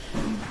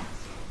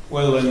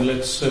Well then,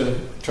 let's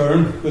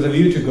turn with a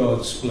view to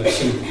God's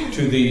blessing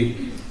to the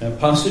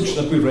passage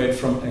that we read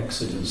from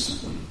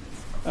Exodus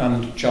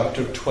and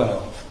chapter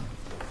 12.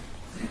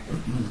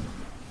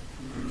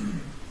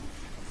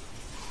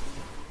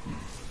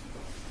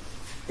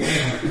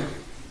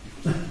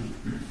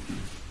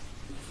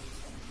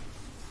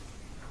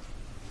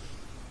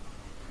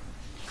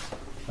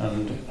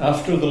 And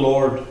after the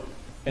Lord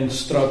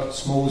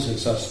instructs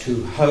Moses as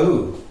to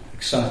how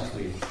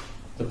exactly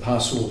the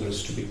Passover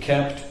is to be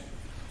kept,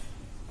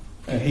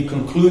 he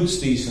concludes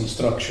these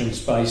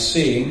instructions by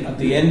saying at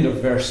the end of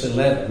verse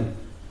 11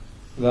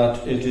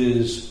 that it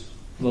is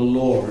the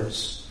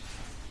Lord's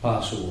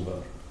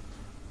Passover.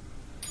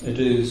 It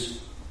is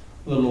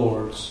the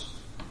Lord's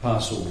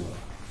Passover.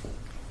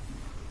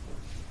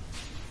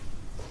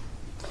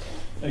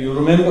 Now you'll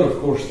remember,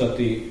 of course, that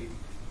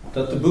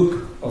the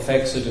book of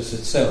Exodus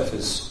itself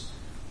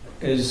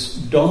is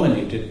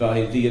dominated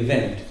by the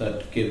event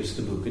that gives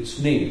the book its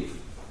name.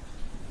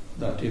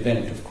 That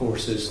event, of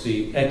course, is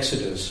the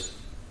Exodus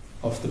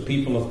of the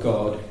people of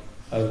God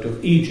out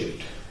of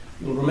Egypt.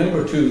 You'll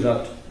remember too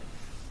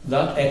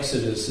that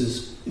Exodus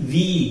is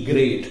the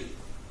great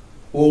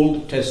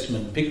Old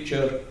Testament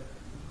picture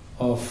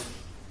of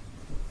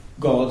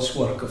God's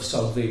work of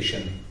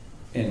salvation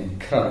in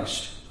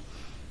Christ,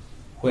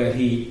 where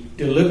he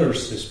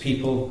delivers his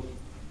people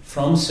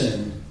from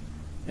sin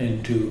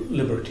into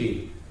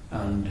liberty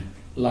and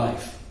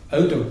life,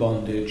 out of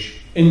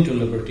bondage into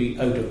liberty,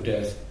 out of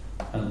death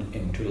and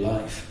into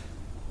life.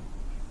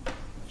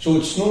 So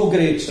it's no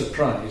great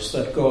surprise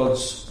that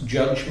God's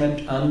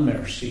judgment and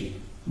mercy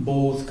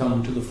both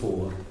come to the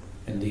fore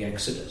in the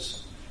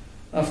Exodus.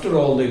 After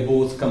all, they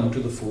both come to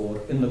the fore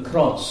in the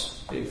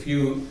cross. If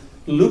you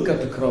look at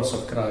the cross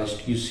of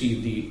Christ, you see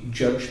the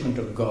judgment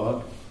of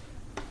God.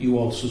 You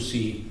also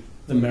see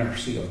the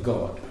mercy of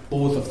God.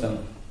 Both of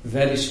them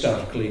very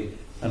starkly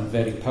and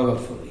very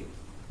powerfully.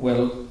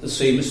 Well, the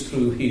same is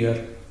true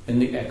here in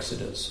the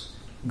Exodus.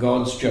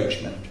 God's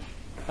judgment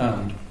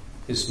and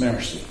his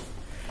mercy.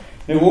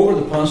 Now, over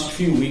the past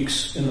few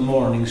weeks in the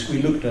mornings,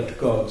 we looked at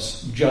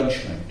God's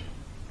judgment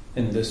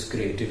in this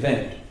great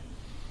event.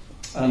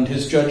 And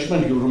his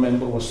judgment, you'll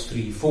remember, was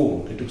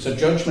threefold. It was a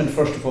judgment,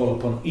 first of all,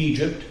 upon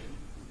Egypt.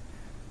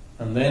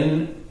 And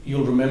then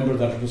you'll remember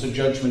that it was a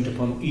judgment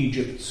upon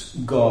Egypt's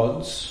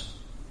gods.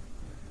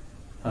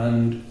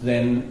 And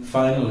then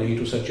finally, it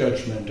was a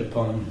judgment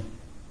upon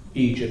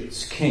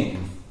Egypt's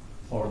king,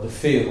 or the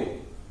Pharaoh.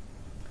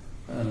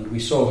 And we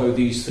saw how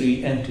these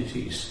three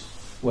entities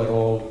were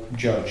all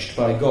judged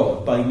by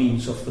God by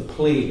means of the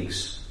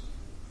plagues.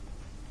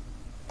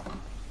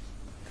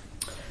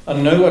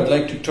 And now I'd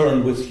like to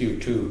turn with you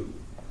to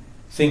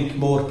think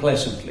more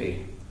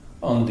pleasantly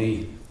on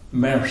the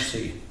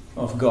mercy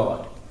of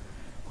God,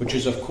 which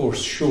is of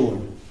course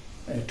shown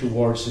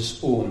towards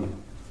his own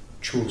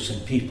chosen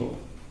people.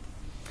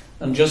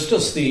 And just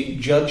as the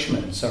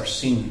judgments are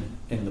seen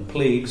in the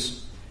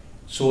plagues,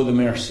 so the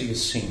mercy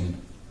is seen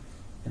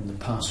in the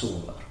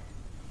Passover.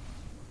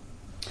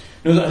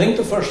 Now, I think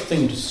the first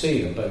thing to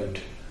say about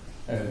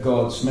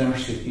God's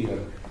mercy here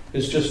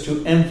is just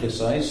to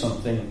emphasize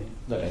something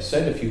that I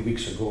said a few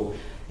weeks ago,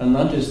 and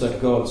that is that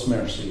God's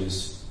mercy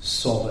is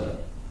sovereign.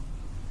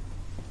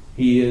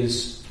 He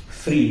is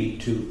free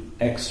to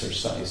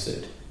exercise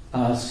it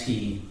as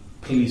he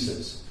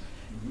pleases.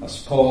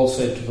 As Paul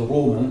said to the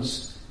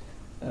Romans,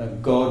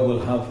 God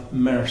will have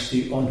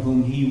mercy on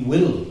whom he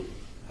will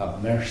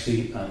have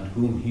mercy, and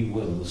whom he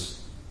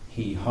wills,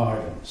 he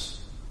hardens.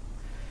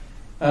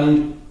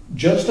 And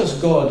just as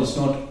God is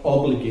not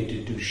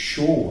obligated to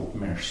show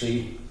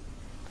mercy,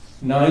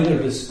 neither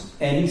does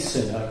any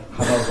sinner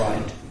have a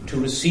right to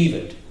receive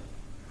it.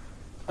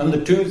 And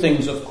the two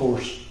things, of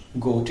course,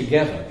 go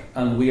together,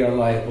 and we are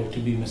liable to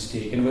be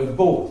mistaken about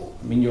both.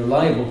 I mean, you're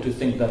liable to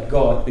think that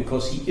God,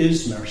 because he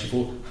is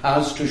merciful,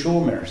 has to show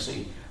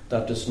mercy.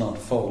 That does not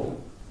follow.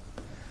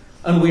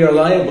 And we are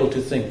liable to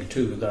think,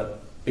 too, that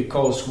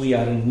because we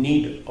are in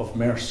need of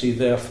mercy,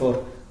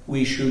 therefore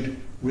we should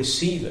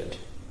receive it.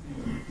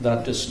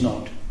 That does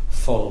not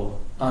follow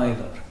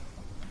either.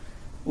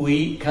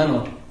 We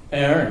cannot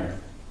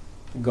earn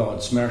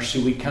God's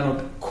mercy. We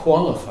cannot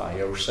qualify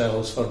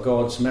ourselves for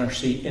God's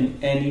mercy in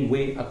any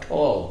way at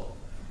all.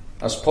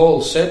 As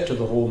Paul said to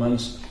the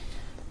Romans,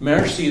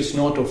 mercy is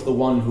not of the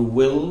one who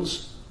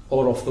wills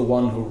or of the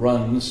one who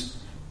runs,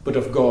 but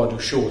of God who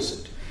shows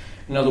it.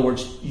 In other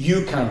words,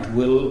 you can't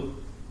will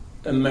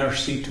a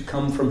mercy to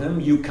come from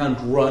him. You can't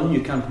run.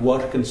 You can't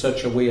work in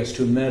such a way as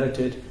to merit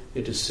it.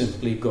 It is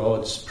simply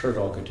God's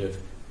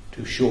prerogative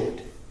to show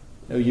it.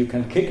 Now, you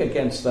can kick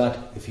against that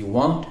if you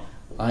want.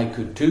 I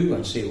could too,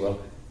 and say, well,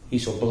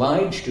 he's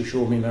obliged to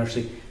show me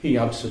mercy. He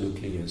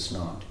absolutely is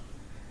not.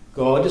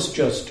 God is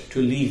just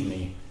to leave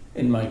me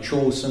in my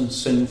chosen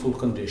sinful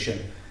condition,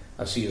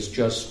 as he is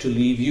just to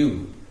leave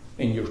you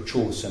in your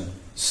chosen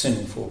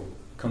sinful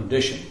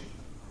condition.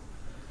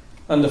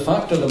 And the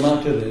fact of the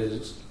matter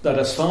is that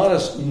as far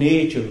as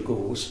nature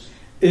goes,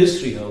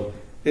 Israel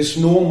is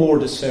no more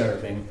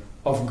deserving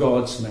of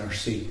God's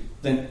mercy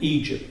than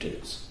Egypt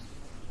is.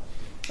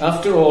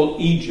 After all,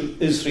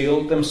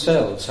 Israel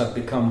themselves had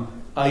become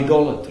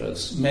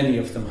idolaters. Many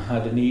of them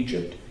had in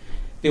Egypt.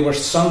 They were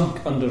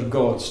sunk under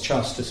God's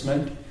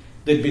chastisement.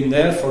 They'd been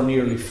there for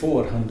nearly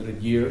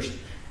 400 years.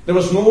 There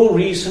was no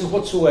reason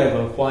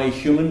whatsoever why,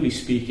 humanly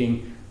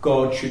speaking,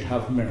 God should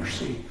have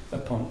mercy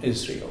upon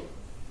Israel.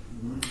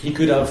 He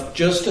could have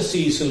just as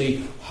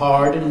easily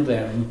hardened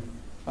them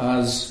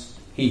as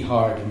he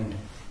hardened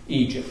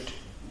Egypt.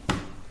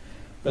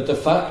 But the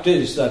fact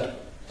is that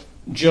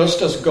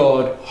just as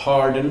God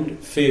hardened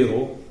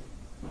Pharaoh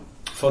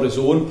for his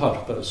own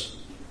purpose,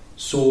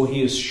 so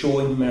he is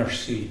showing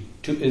mercy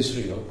to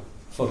Israel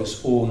for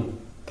his own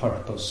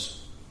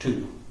purpose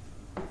too.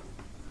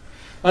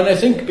 And I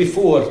think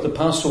before the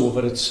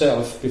Passover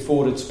itself,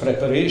 before its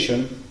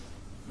preparation,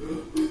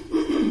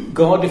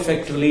 God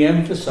effectively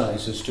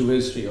emphasizes to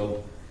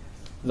Israel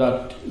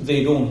that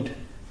they don't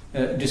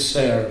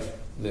deserve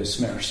this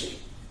mercy.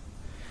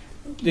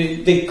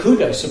 They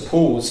could, I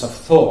suppose, have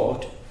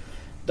thought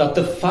that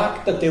the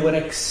fact that they were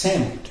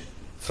exempt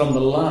from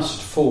the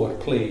last 4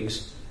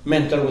 plagues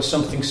meant there was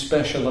something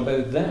special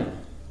about them.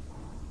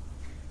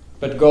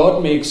 But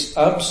God makes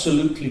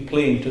absolutely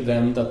plain to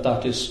them that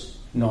that is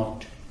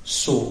not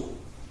so.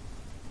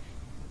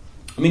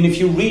 I mean, if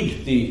you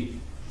read the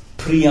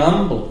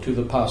preamble to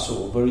the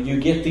Passover, you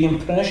get the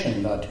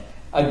impression that,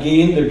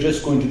 again, they're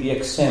just going to be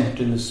exempt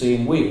in the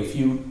same way. If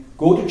you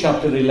go to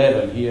chapter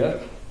 11 here,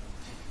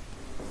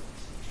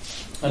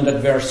 and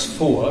at verse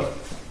 4,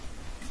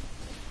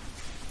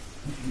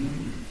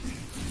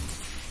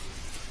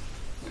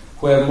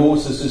 where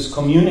Moses is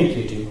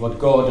communicating what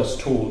God has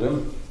told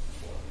him,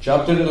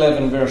 chapter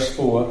 11, verse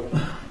 4,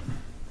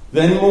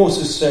 Then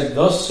Moses said,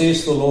 Thus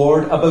says the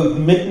Lord, about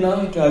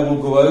midnight I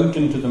will go out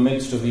into the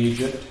midst of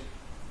Egypt,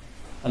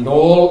 and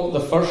all the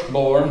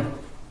firstborn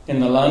in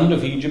the land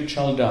of Egypt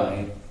shall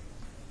die,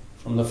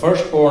 from the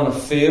firstborn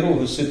of Pharaoh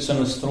who sits on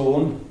his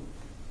throne,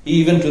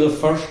 even to the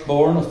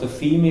firstborn of the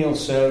female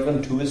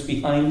servant who is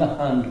behind the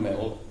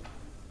handmill,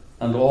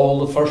 and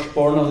all the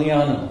firstborn of the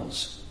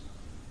animals.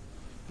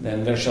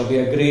 Then there shall be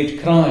a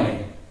great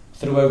cry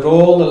throughout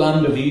all the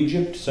land of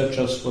Egypt, such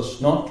as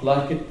was not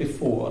like it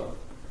before,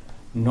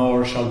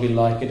 nor shall be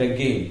like it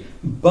again.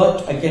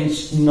 But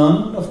against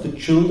none of the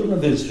children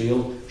of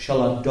Israel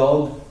shall a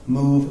dog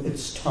move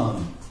its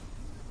tongue,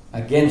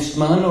 against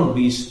man or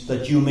beast,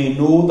 that you may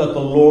know that the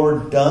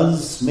Lord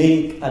does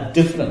make a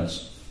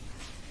difference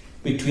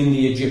between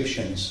the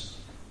Egyptians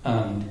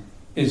and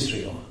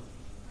Israel.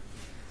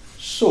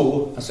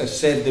 So, as I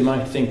said, they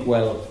might think,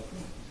 well,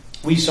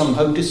 we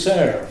somehow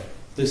deserve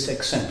this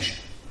exemption.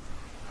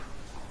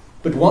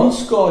 But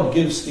once God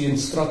gives the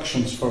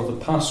instructions for the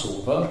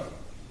Passover,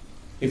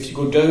 if you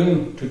go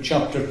down to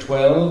chapter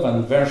 12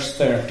 and verse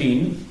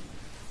 13,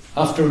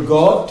 after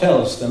God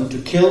tells them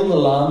to kill the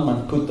lamb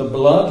and put the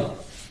blood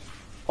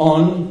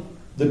on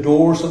the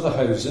doors of the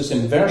houses,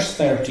 in verse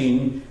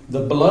 13, the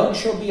blood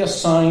shall be a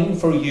sign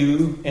for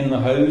you in the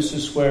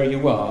houses where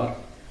you are,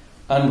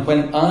 and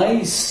when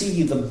I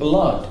see the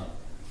blood,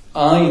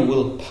 I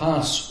will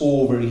pass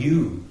over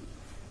you,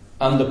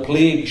 and the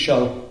plague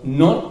shall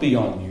not be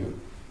on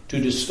you to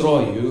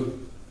destroy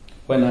you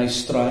when I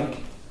strike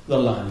the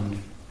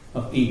land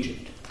of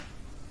Egypt.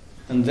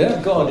 And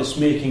there God is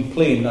making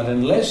plain that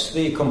unless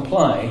they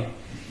comply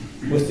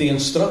with the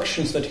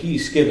instructions that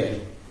he's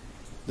giving,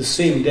 the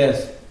same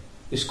death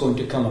is going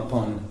to come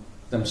upon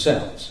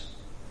themselves.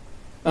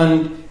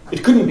 And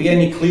it couldn't be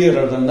any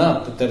clearer than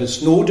that there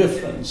is no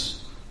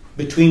difference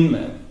between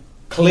them,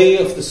 clay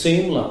of the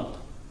same lump,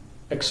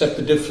 except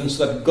the difference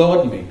that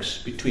God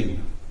makes between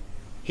them.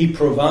 He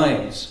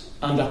provides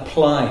and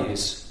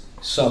applies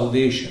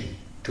salvation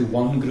to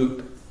one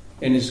group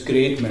in his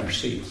great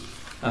mercy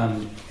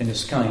and in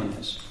his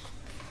kindness.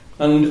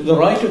 And the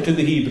writer to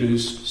the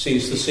Hebrews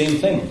says the same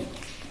thing.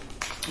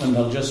 And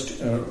I'll just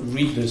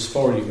read this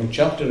for you. In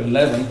chapter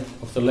 11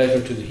 of the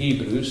letter to the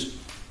Hebrews,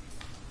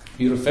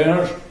 he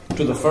refers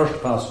to the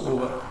first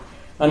Passover,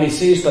 and he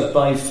says that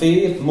by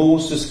faith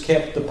Moses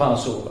kept the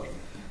Passover.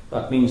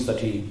 That means that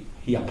he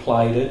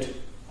applied it,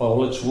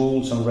 all its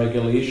rules and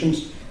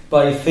regulations.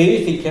 By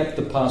faith he kept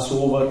the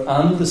Passover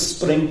and the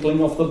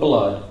sprinkling of the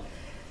blood,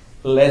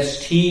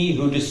 lest he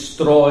who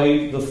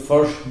destroyed the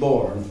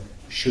firstborn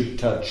should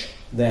touch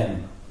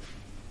them.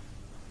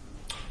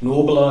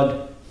 No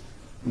blood,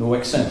 no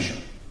exemption.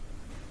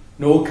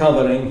 No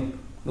covering,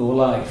 no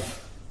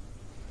life.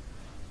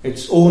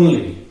 It's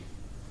only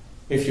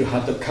if you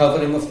had the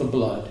covering of the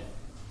blood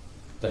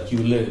that you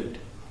lived.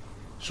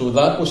 So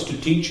that was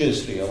to teach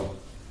Israel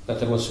that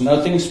there was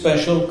nothing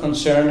special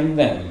concerning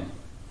them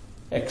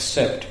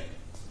except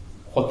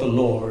what the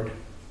Lord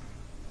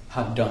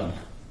had done.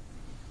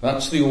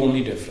 That's the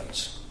only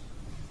difference.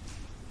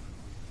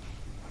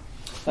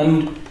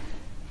 And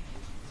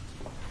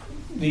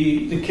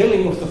the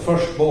killing of the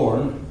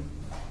firstborn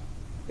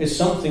is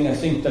something I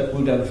think that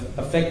would have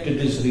affected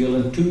Israel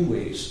in two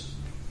ways.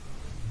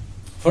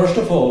 First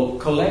of all,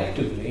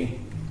 collectively,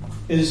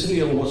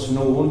 Israel was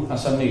known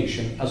as a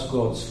nation as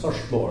God's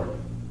firstborn.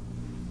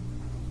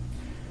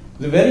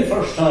 The very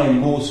first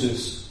time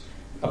Moses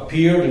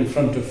appeared in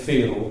front of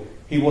Pharaoh,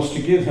 he was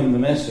to give him the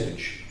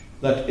message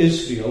that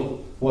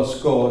Israel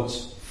was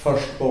God's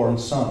firstborn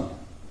son.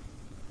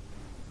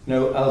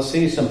 Now, I'll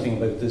say something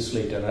about this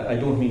later. I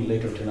don't mean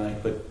later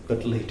tonight,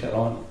 but later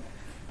on.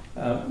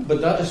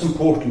 But that is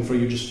important for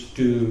you just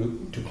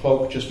to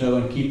clock just now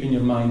and keep in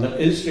your mind that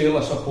Israel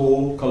as a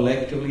whole,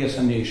 collectively as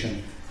a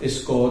nation,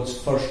 is God's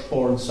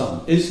firstborn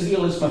son.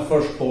 Israel is my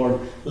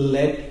firstborn,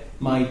 let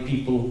my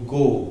people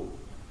go,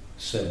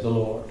 said the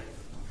Lord.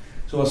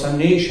 So as a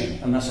nation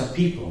and as a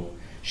people,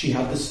 she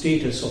had the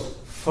status of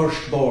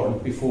firstborn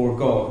before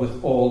God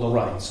with all the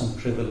rights and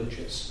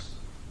privileges.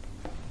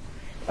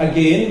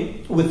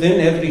 Again, within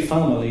every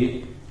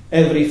family,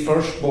 every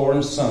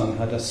firstborn son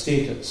had a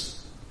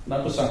status.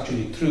 That was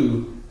actually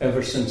true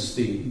ever since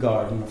the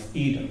Garden of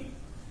Eden.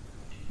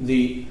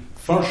 The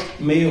first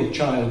male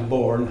child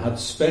born had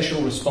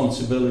special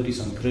responsibilities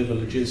and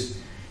privileges,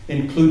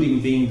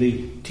 including being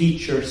the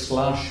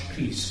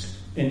teacher/priest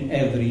in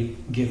every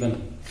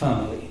given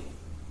family.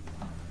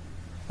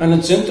 And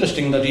it's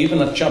interesting that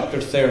even at chapter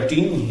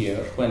 13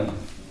 here, when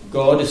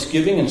God is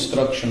giving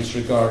instructions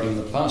regarding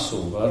the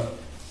Passover,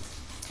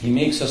 he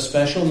makes a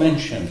special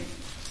mention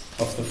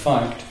of the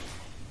fact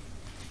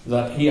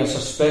that he has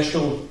a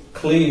special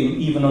claim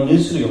even on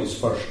Israel's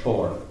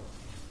firstborn.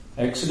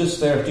 Exodus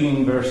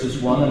 13 verses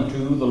 1 and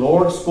 2, the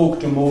Lord spoke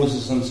to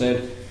Moses and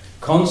said,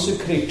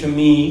 "Consecrate to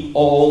me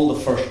all the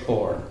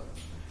firstborn.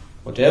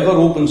 Whatever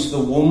opens the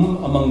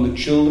womb among the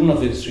children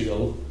of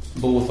Israel,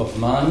 both of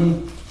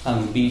man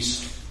and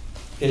beast,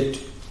 it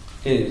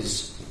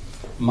is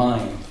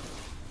mine."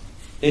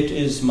 It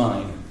is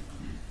mine.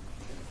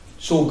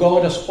 So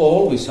God has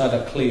always had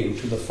a claim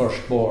to the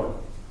firstborn.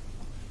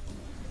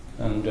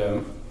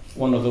 And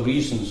one of the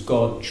reasons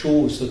God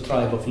chose the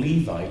tribe of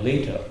Levi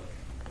later,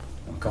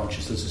 I'm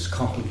conscious this is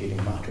complicating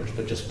matters,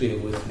 but just bear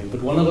with me.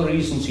 But one of the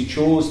reasons he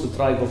chose the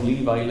tribe of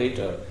Levi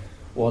later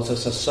was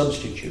as a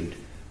substitute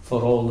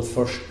for all the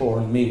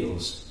firstborn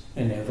males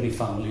in every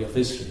family of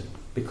Israel,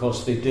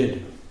 because they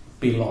did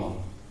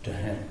belong to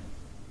him.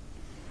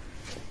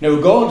 Now,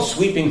 God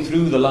sweeping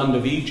through the land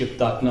of Egypt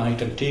that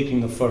night and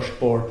taking the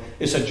firstborn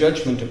is a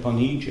judgment upon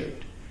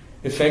Egypt,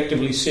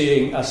 effectively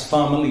saying, as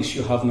families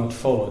you have not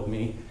followed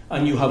me,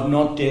 and you have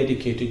not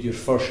dedicated your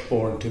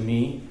firstborn to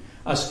me,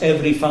 as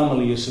every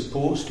family is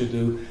supposed to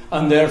do,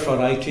 and therefore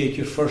I take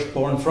your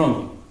firstborn from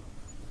you.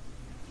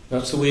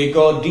 That's the way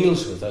God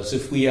deals with us.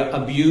 If we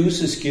abuse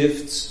his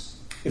gifts,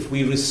 if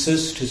we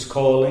resist his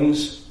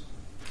callings,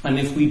 and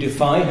if we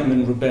defy him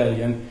in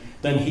rebellion,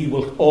 then he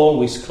will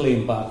always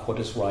claim back what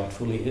is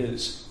rightfully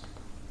his.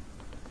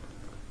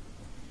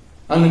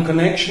 And in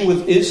connection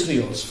with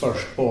Israel's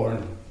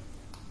firstborn,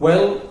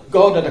 well,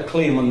 God had a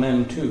claim on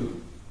them too.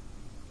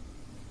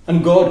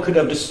 And God could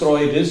have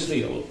destroyed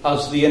Israel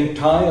as the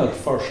entire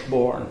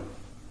firstborn.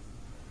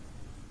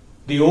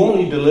 The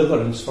only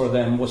deliverance for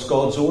them was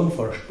God's own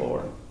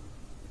firstborn.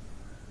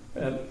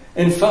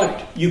 In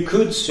fact, you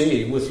could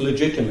say with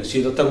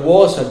legitimacy that there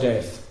was a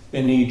death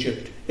in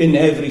Egypt, in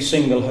every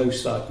single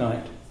house that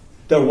night.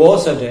 There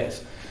was a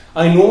death.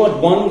 I know at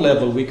one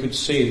level we could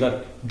say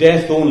that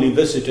death only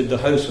visited the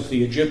house of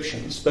the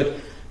Egyptians, but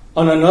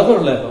on another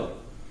level,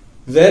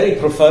 very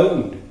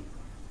profound,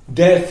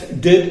 death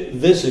did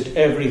visit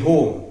every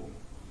home.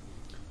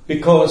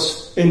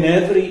 Because in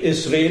every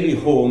Israeli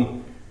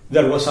home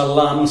there was a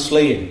lamb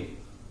slain.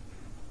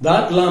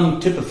 That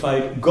lamb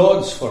typified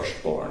God's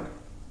firstborn.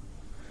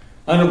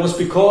 And it was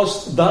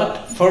because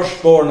that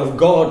firstborn of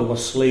God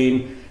was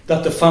slain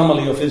that the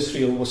family of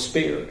Israel was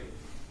spared.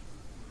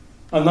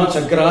 And that's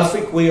a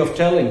graphic way of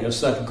telling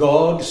us that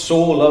God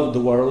so loved the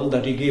world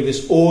that he gave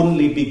his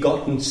only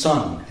begotten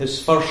Son,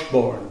 his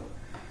firstborn,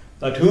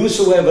 that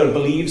whosoever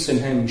believes in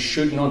him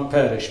should not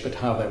perish but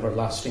have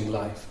everlasting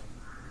life.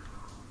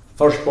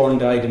 Firstborn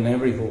died in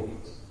every home.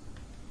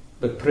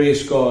 But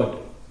praise God,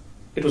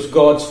 it was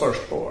God's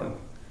firstborn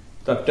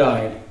that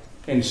died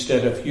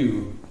instead of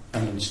you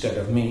and instead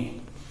of me.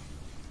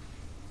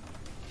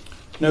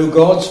 Now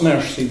God's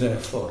mercy,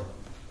 therefore,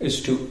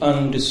 is to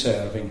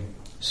undeserving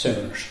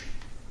sinners.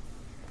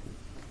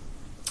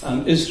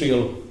 And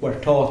Israel were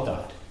taught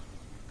that,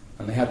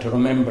 and they had to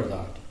remember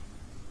that.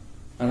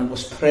 And it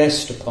was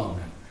pressed upon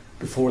them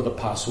before the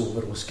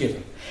Passover was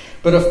given.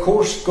 But of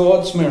course,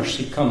 God's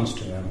mercy comes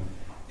to them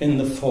in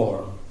the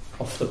form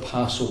of the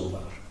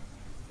Passover.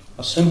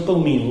 A simple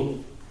meal,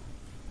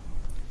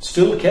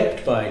 still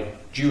kept by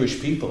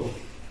Jewish people.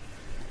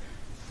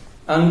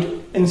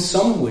 And in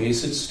some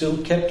ways, it's still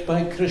kept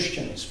by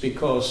Christians,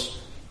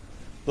 because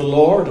the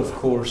Lord, of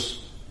course,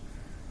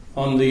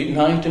 on the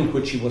night in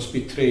which he was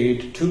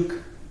betrayed,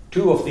 took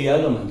two of the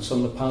elements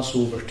on the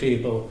Passover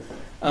table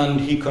and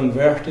he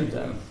converted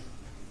them.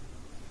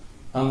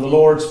 And the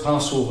Lord's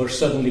Passover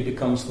suddenly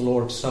becomes the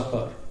Lord's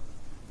Supper.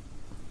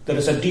 There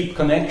is a deep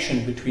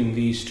connection between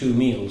these two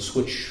meals,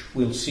 which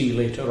we'll see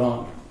later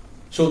on.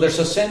 So there's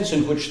a sense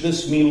in which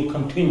this meal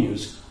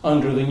continues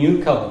under the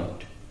new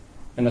covenant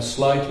in a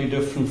slightly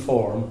different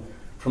form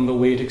from the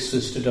way it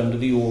existed under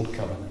the old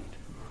covenant.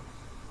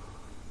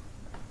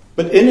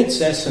 But in its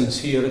essence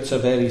here, it's a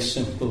very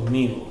simple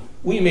meal.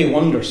 we may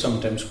wonder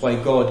sometimes why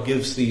God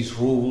gives these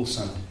rules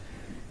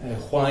and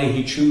why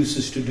he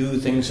chooses to do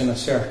things in a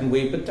certain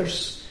way, but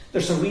there's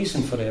a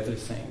reason for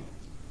everything.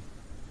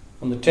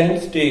 On the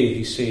 10th day,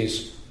 he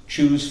says,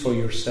 choose for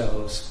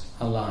yourselves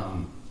a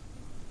lamb.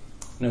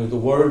 Now, the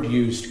word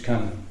used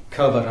can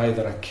cover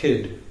either a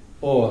kid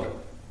or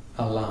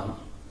a lamb.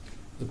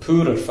 The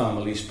poorer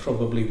families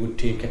probably would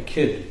take a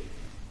kid.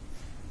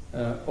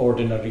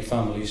 Ordinary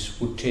families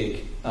would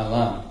take a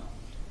lamb.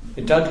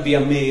 It had to be a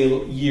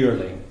male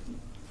yearling.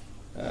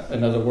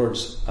 In other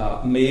words,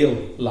 a male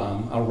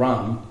lamb, a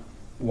ram,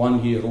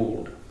 1 year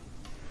old.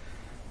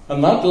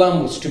 And that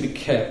lamb was to be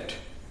kept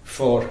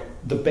for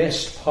the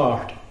best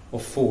part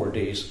of 4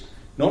 days.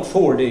 Not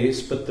 4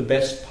 days, but the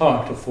best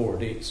part of 4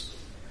 days.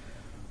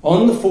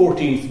 On the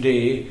 14th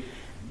day,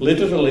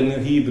 literal in the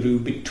Hebrew,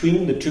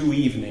 between the two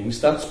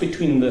evenings, that's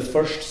between the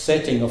first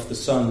setting of the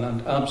sun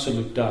and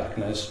absolute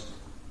darkness,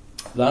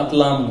 that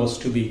lamb was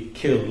to be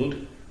killed,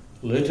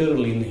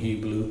 literally in the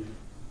Hebrew,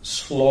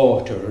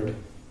 slaughtered.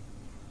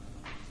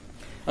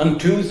 And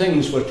two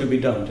things were to be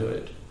done to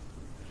it.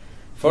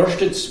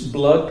 First, its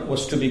blood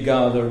was to be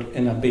gathered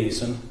in a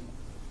basin.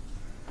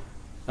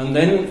 And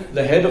then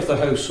the head of the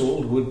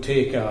household would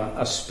take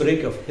a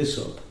sprig of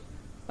hyssop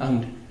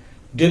and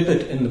dip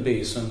it in the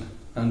basin,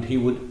 and he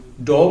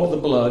would daub the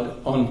blood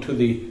onto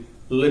the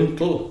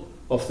lintel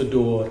of the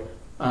door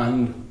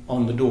and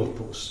on the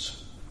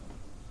doorposts.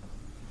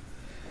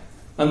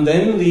 And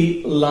then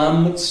the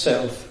lamb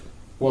itself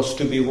was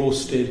to be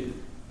roasted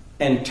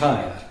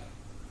entire.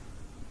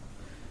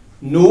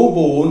 No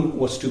bone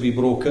was to be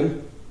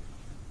broken,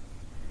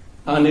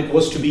 and it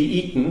was to be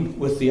eaten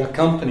with the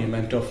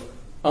accompaniment of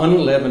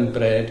unleavened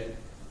bread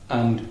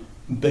and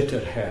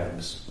bitter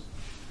herbs.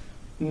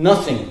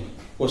 Nothing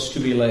was to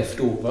be left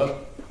over.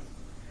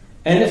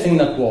 Anything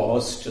that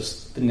was,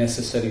 just the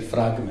necessary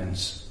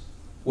fragments,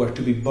 were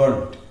to be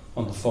burnt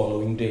on the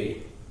following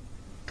day.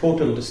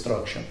 Total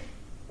destruction.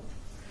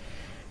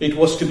 It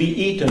was to be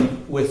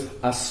eaten with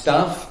a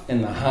staff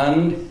in the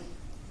hand,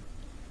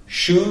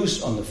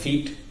 shoes on the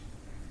feet,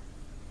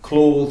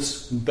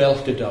 clothes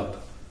belted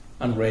up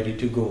and ready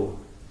to go.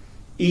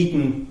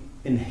 Eaten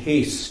in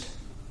haste,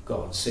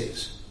 God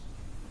says.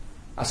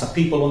 As a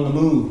people on the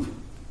move,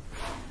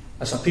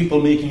 as a people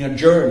making a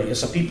journey,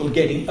 as a people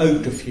getting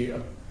out of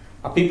here,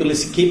 a people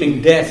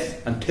escaping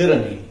death and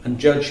tyranny and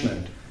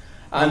judgment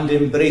and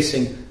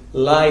embracing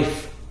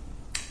life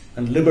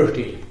and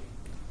liberty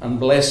and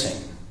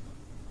blessing.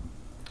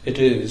 It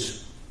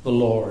is the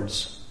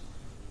Lord's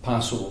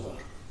Passover.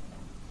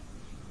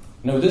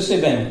 Now, this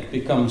event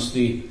becomes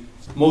the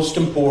most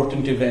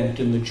important event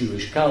in the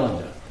Jewish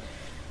calendar.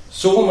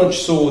 So much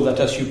so that,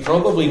 as you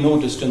probably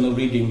noticed in the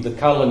reading, the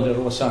calendar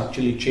was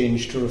actually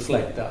changed to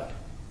reflect that.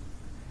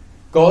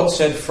 God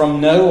said, from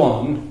now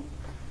on,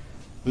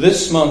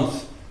 this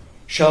month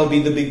shall be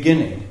the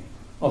beginning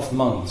of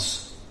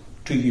months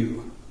to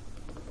you.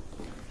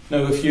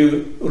 Now, if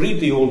you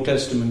read the Old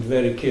Testament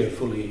very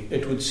carefully,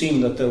 it would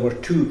seem that there were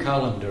two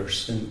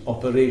calendars in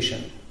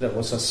operation. There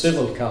was a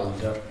civil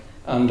calendar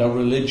and a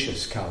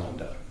religious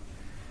calendar.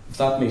 If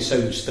that may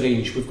sound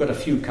strange, we've got a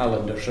few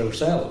calendars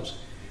ourselves.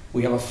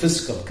 We have a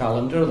fiscal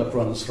calendar that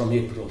runs from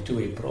April to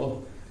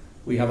April.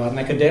 We have an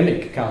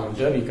academic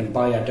calendar. You can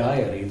buy a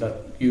diary that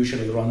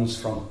usually runs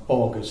from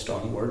August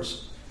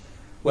onwards.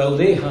 Well,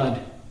 they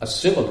had a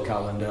civil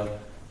calendar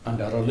and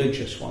a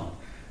religious one.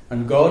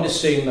 And God is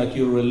saying that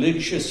your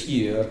religious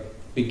year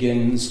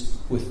begins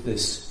with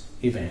this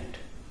event.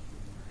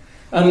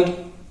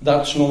 And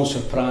that's no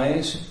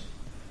surprise,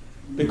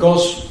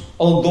 because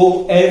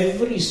although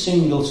every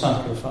single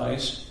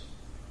sacrifice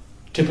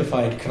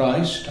typified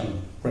Christ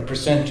and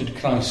represented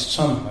Christ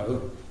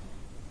somehow,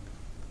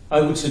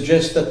 I would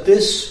suggest that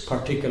this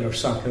particular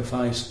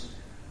sacrifice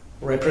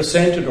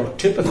represented or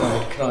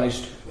typified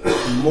Christ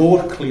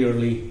more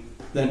clearly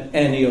than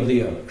any of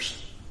the others.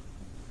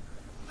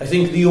 I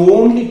think the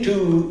only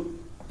two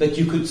that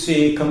you could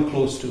say come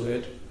close to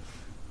it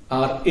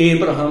are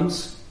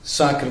Abraham's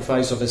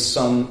sacrifice of his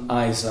son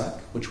Isaac,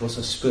 which was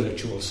a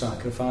spiritual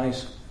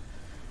sacrifice,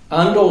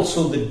 and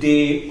also the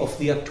Day of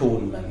the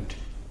Atonement,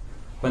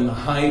 when the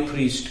high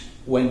priest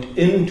went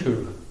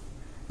into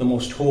the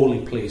most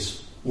holy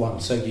place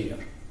once a year.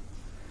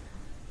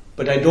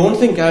 But I don't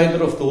think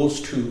either of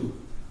those two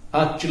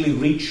actually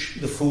reach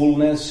the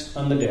fullness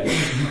and the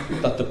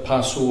depth that the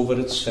Passover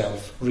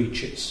itself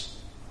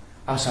reaches,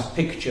 as a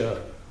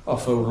picture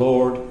of our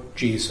Lord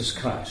Jesus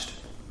Christ.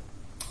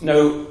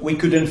 Now, we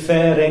could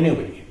infer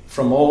anyway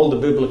from all the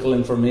biblical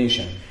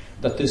information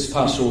that this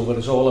Passover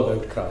is all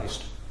about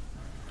Christ.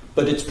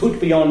 But it's put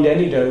beyond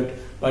any doubt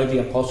by the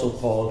Apostle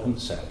Paul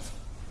himself,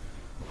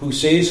 who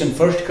says in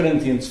 1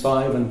 Corinthians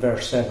 5 and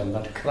verse 7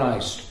 that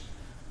Christ,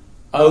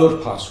 our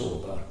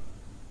Passover,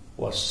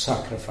 was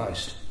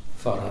sacrificed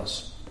for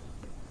us.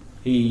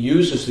 He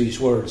uses these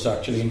words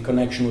actually in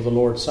connection with the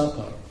Lord's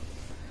Supper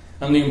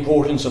and the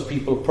importance of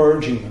people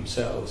purging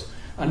themselves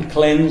and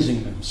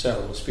cleansing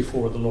themselves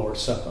before the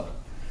Lord's Supper,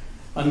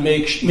 and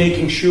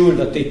making sure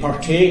that they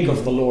partake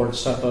of the Lord's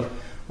Supper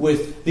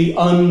with the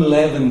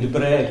unleavened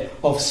bread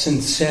of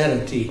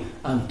sincerity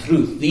and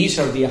truth. These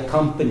are the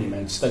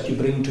accompaniments that you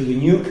bring to the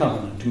new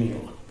covenant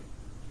meal.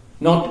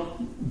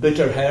 Not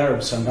bitter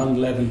herbs and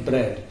unleavened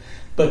bread,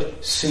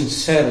 but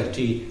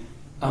sincerity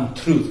and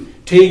truth.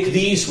 Take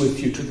these with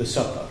you to the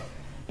supper,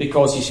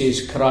 because he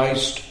says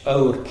Christ,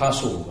 our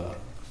Passover,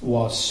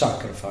 was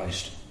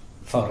sacrificed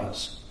for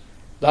us.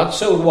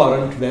 That's our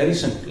warrant, very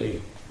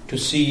simply, to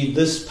see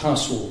this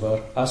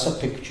Passover as a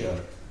picture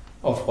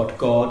of what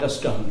God has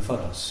done for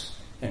us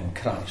in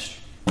Christ.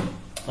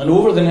 And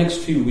over the next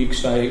few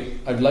weeks,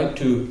 I'd like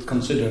to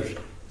consider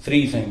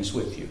three things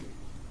with you.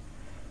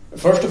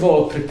 First of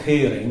all,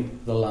 preparing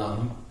the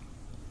lamb.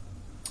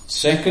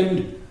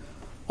 Second,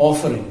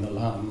 offering the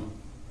lamb.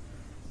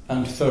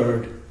 And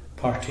third,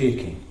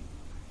 partaking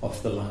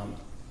of the lamb.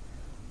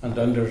 And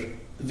under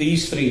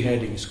these three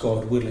headings,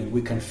 God willing,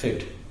 we can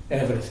fit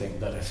everything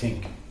that I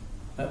think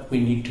we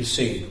need to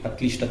say, at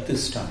least at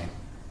this time,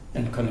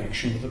 in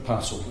connection with the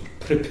Passover.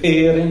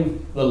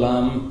 Preparing the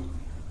lamb,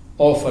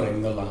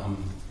 offering the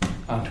lamb,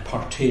 and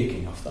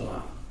partaking of the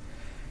lamb.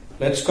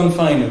 Let's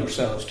confine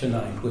ourselves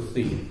tonight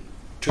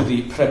to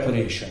the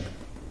preparation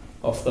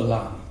of the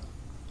lamb.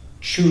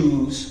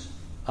 Choose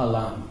a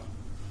lamb.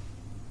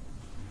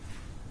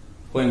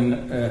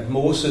 When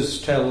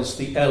Moses tells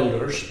the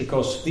elders,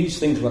 because these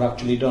things were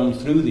actually done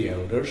through the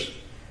elders,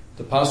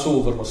 the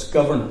Passover was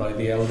governed by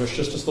the elders,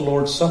 just as the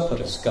Lord's Supper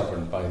is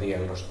governed by the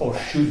elders, or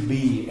should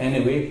be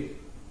anyway,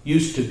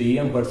 used to be,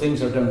 and where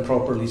things are done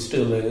properly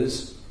still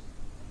is.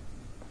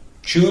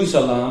 Choose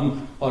a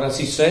lamb, or as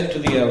he said to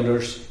the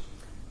elders,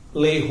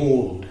 lay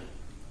hold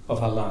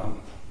of a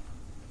lamb.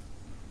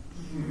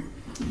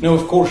 Now,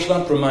 of course,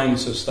 that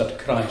reminds us that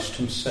Christ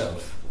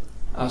himself,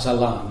 as a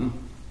lamb,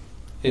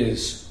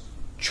 is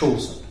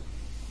chosen.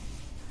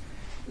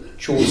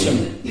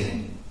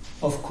 Chosen,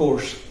 of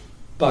course,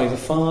 by the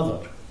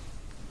Father.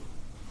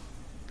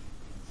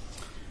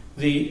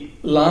 The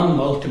lamb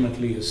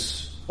ultimately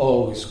is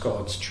always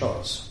God's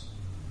choice.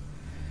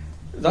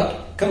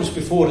 That comes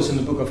before us in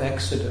the book of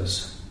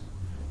Exodus.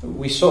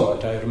 We saw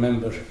it, I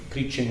remember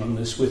preaching on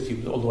this with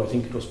you, although I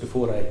think it was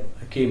before I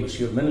came as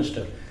your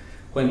minister,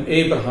 when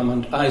Abraham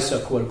and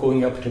Isaac were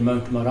going up to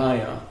Mount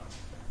Moriah,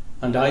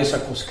 and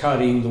Isaac was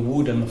carrying the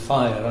wood and the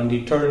fire, and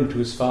he turned to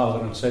his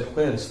father and said,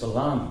 "Where is the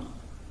lamb?"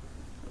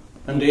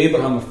 And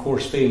Abraham, of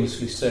course,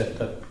 famously said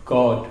that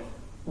God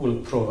will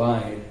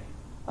provide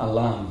a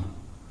lamb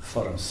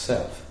for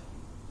himself.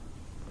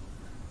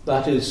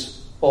 That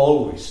is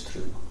always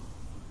true.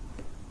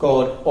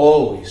 God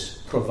always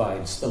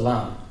provides the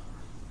lamb.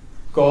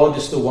 God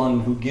is the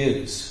one who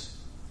gives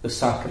the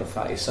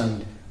sacrifice,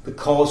 and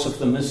because of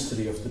the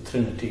mystery of the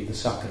Trinity, the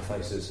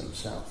sacrifice is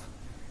himself.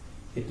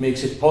 It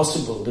makes it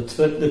possible,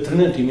 the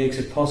Trinity makes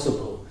it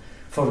possible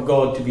for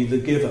God to be the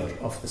giver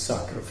of the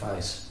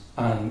sacrifice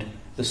and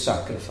the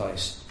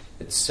sacrifice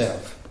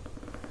itself.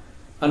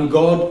 And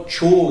God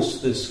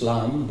chose this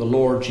Lamb, the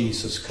Lord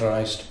Jesus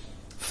Christ,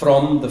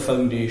 from the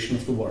foundation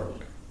of the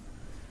world.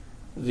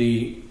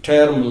 The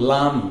term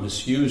Lamb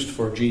is used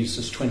for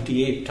Jesus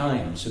 28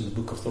 times in the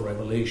book of the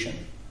Revelation.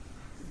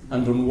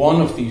 And on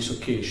one of these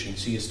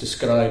occasions he is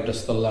described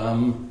as the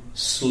Lamb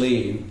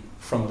slain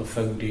from the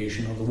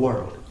foundation of the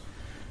world.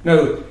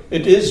 Now,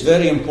 it is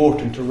very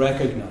important to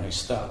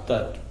recognize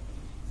that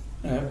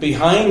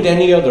behind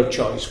any other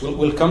choice,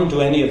 we'll come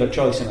to any other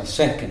choice in a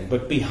second,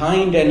 but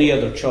behind any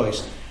other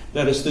choice,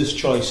 there is this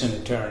choice in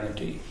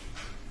eternity.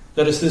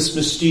 There is this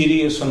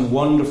mysterious and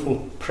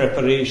wonderful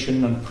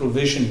preparation and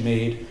provision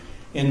made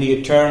in the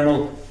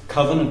eternal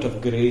covenant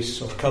of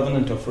grace or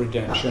covenant of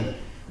redemption,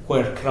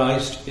 where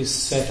Christ is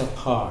set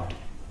apart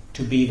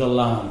to be the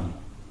Lamb.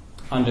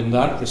 And in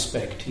that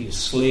respect, he is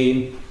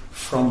slain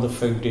from the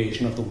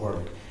foundation of the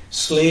world,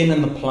 slain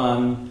in the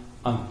plan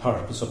and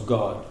purpose of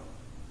God.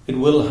 It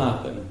will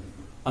happen,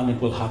 and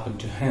it will happen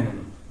to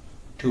him,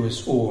 to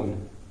his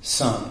own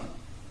Son.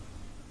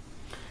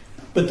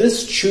 But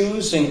this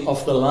choosing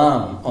of the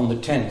Lamb on the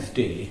 10th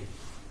day,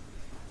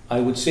 I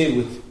would say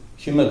with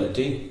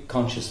humility,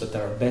 conscious that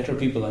there are better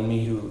people than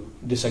me who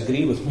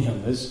disagree with me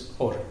on this,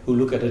 or who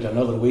look at it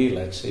another way,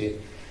 let's say,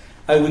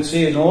 I would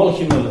say in all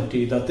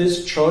humility that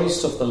this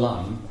choice of the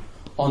Lamb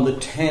on the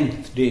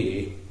 10th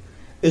day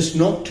is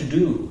not to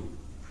do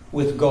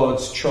with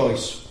God's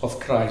choice of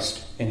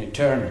Christ in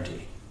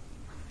eternity.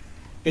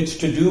 It's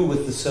to do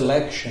with the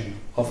selection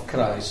of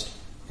Christ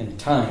in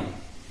time.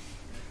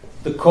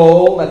 The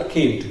call that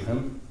came to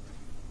him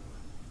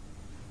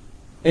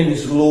in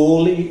his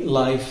lowly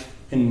life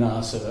in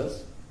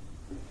Nazareth,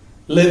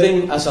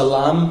 living as a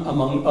lamb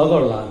among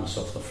other lambs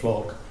of the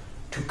flock,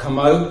 to come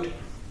out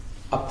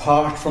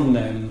apart from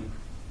them,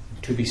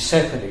 to be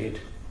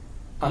separated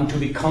and to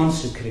be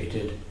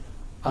consecrated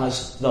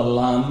as the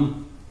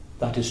lamb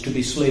that is to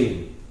be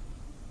slain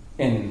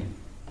in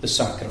the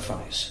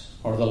sacrifice,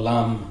 or the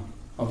Lamb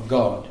of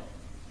God.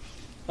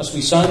 As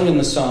we sang in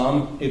the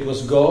psalm, it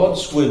was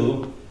God's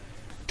will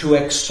to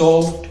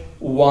exalt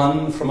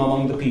one from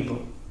among the people.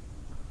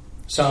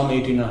 Psalm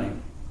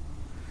 89.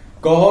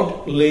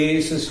 God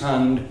lays his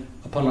hand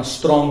upon a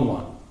strong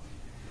one.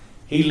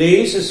 He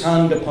lays his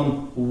hand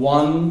upon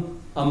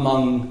one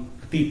among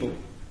the people.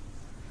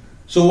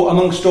 So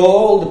amongst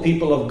all the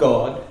people of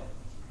God,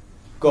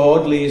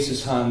 God lays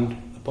his hand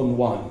upon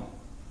one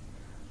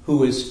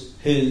who is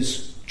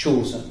his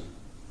chosen,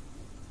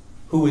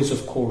 who is,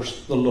 of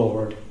course, the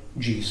Lord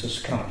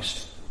Jesus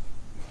Christ.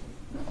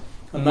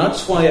 And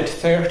that's why at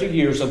 30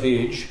 years of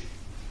age,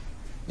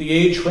 the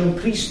age when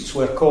priests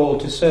were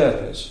called to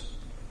service,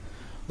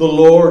 the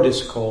Lord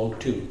is called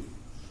too.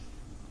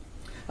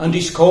 And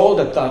he's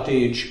called at that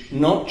age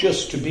not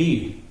just to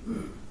be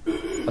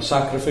a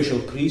sacrificial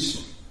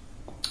priest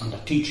and a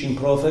teaching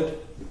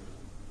prophet,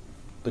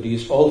 but he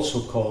is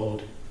also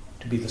called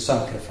to be the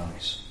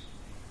sacrifice,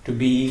 to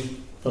be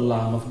the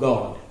Lamb of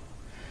God.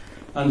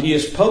 And he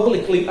is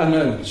publicly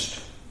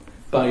announced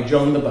by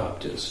John the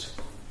Baptist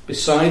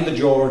beside the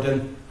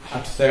Jordan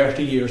at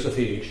 30 years of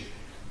age.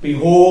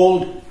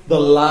 Behold, the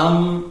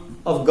Lamb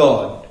of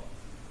God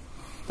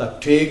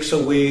that takes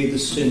away the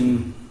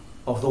sin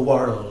of the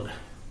world.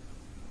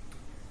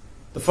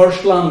 The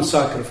first lamb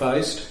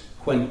sacrificed,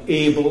 when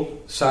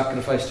Abel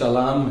sacrificed a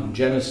lamb in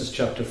Genesis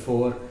chapter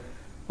 4,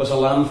 was a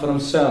lamb for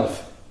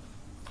himself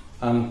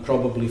and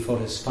probably for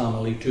his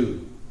family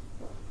too.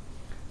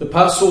 The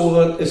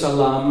Passover is a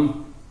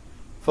lamb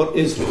for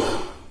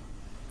Israel.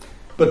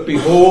 But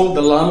behold,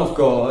 the Lamb of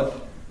God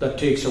that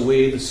takes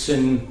away the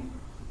sin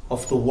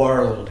of the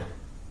world.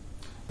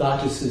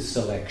 That is his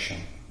selection.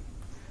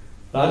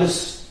 That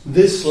is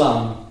this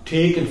lamb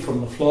taken from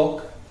the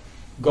flock,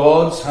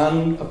 God's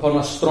hand upon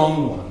a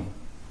strong one,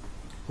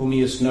 whom he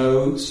is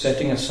now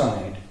setting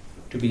aside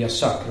to be a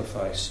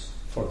sacrifice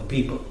for the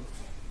people.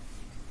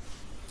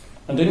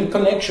 And in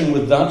connection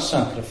with that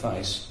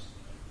sacrifice,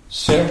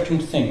 certain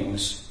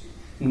things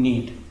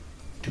need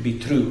to be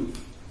true.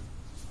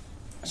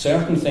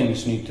 Certain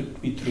things need to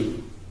be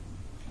true.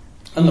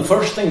 And the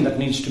first thing that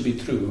needs to be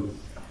true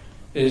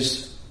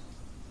is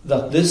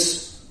that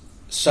this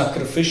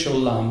sacrificial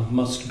lamb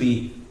must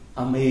be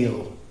a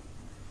male.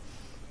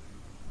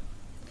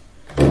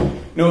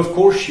 Now, of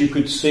course, you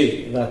could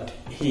say that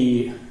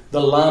the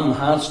lamb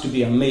has to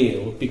be a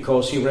male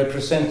because he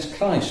represents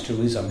Christ,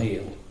 who is a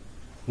male.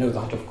 Now,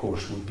 that, of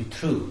course, would be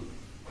true.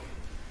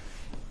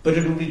 But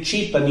it would be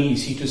cheap and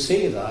easy to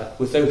say that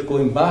without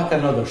going back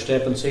another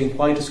step and saying,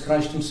 why does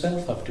Christ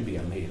himself have to be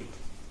a male?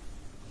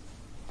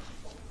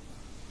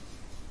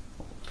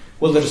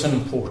 Well, there's an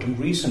important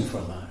reason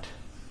for that.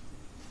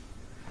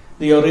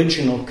 The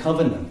original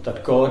covenant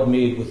that God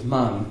made with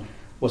man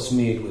was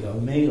made with a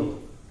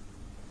male.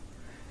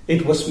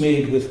 It was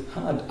made with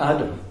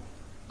Adam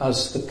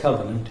as the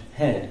covenant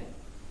head.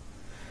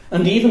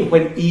 And even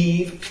when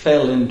Eve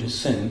fell into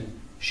sin,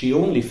 she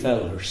only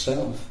fell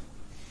herself.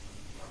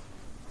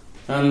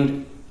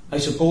 And I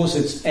suppose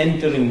it's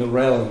entering the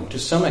realm to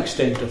some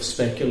extent of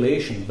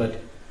speculation, but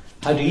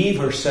had Eve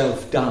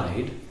herself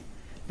died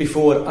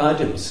before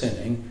Adam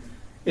sinning,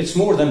 it's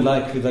more than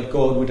likely that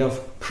God would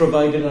have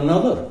provided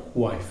another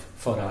wife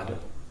for Adam,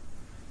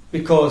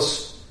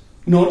 because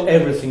not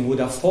everything would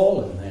have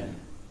fallen then.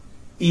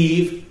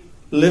 Eve,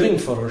 living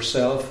for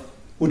herself,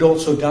 would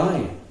also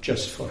die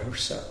just for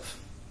herself.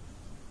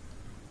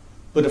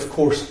 But of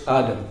course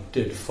Adam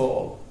did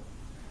fall.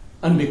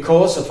 And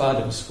because of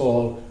Adam's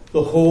fall,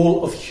 the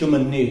whole of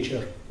human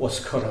nature was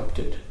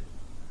corrupted.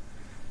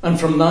 And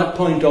from that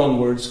point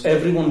onwards,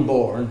 everyone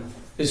born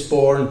is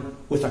born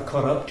with a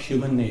corrupt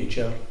human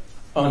nature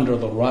under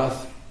the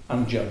wrath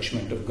and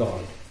judgment of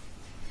God.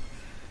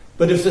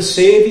 But if the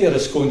Saviour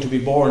is going to be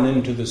born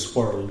into this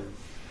world,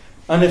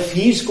 and if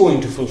he's going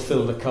to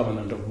fulfill the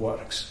covenant of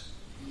works,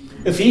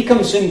 if he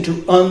comes in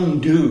to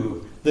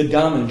undo the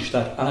damage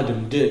that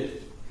Adam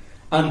did,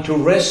 and to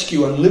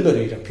rescue and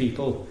liberate a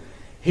people,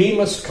 he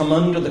must come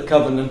under the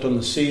covenant on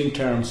the same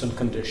terms and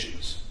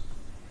conditions.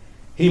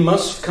 He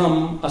must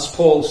come, as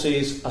Paul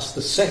says, as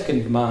the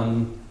second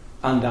man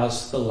and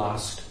as the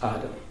last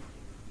Adam.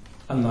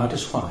 And that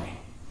is why,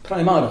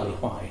 primarily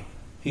why,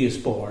 he is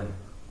born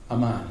a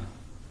man.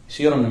 He's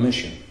here on a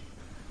mission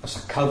as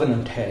a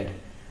covenant head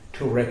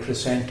to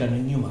represent an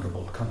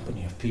innumerable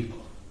company of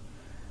people.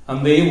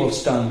 And they will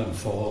stand and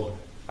fall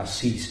as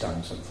he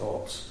stands and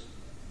falls.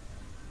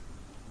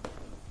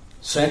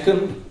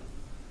 Second,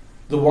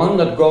 the one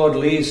that God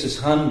lays his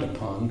hand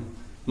upon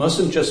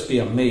mustn't just be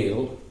a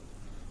male,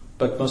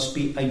 but must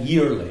be a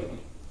yearling,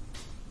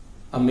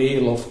 a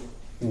male of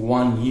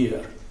 1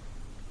 year.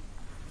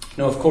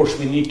 Now, of course,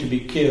 we need to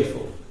be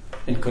careful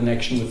in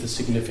connection with the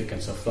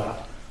significance of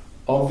that.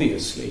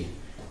 Obviously,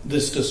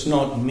 this does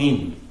not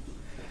mean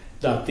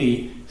that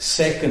the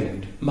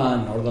second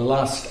man or the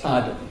last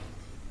Adam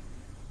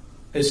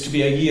is to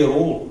be a year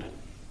old.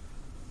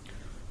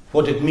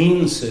 What it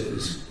means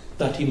is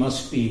that he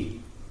must be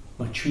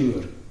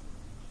mature,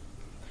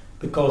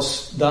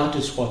 because that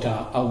is what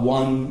a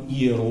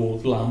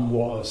 1-year-old lamb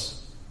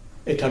was.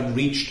 It had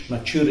reached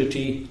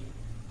maturity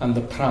and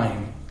the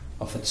prime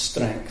of its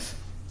strength.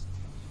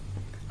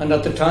 And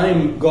at the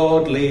time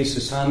God lays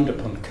his hand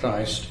upon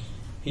Christ,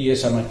 he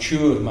is a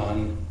mature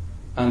man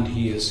and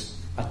he is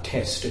a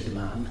tested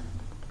man.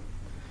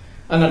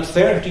 And at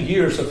 30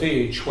 years of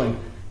age, when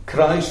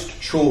Christ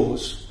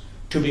chose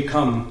to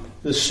become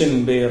the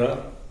sin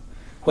bearer,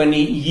 when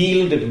he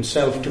yielded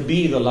himself to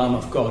be the Lamb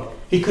of God,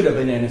 he could have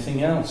been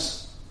anything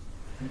else.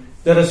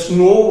 There is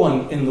no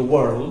one in the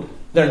world,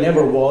 there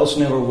never was,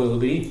 never will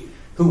be,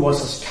 who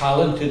was as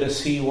talented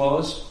as he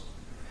was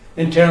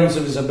in terms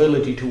of his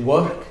ability to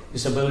work,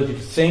 his ability to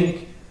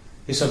think,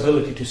 his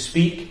ability to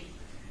speak.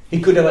 He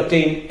could have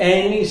attained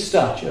any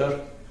stature,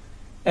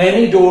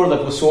 any door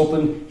that was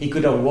open, he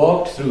could have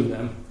walked through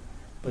them,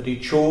 but he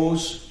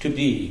chose to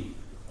be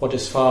what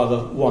his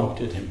Father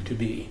wanted him to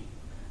be,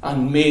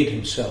 and made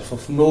himself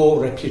of no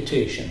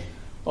reputation,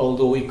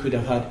 although he could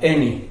have had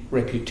any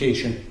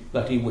reputation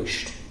that he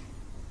wished.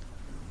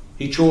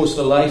 He chose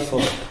the life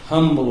of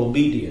humble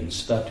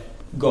obedience that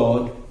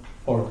God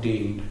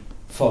ordained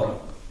for him.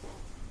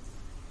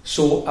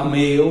 So a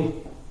male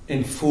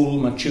in full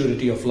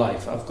maturity of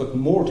life. I've got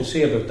more to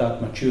say about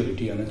that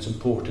maturity and its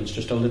importance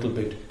just a little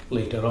bit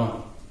later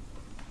on.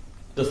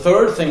 The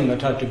third thing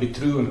that had to be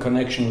true in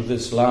connection with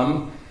this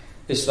lamb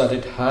is that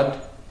it had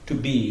to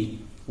be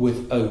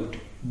without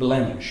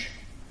blemish.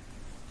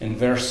 In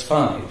verse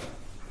 5,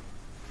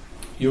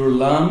 your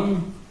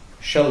lamb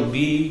shall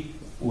be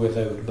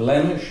without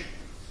blemish,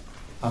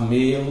 a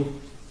male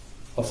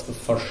of the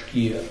first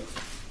year.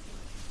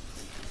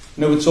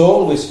 Now it's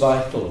always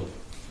vital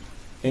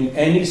in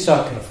any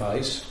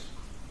sacrifice,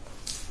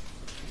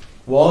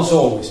 was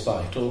always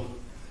vital,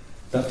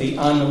 that the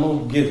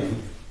animal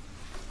given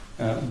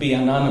be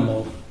an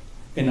animal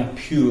in a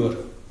pure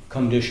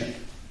condition.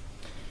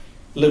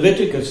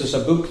 Leviticus is a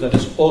book that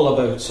is all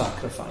about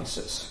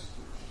sacrifices.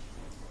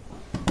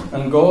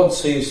 And God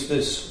says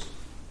this,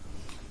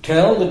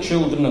 tell the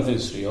children of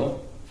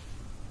Israel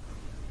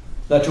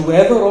that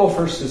whoever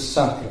offers this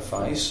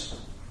sacrifice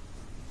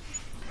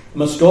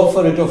must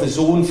offer it of his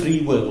own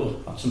free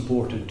will. That's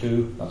important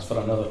too, that's for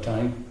another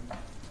time.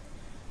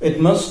 It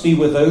must be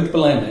without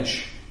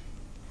blemish.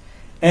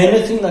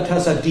 Anything that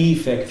has a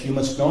defect you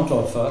must not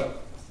offer.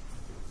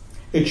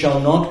 It shall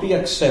not be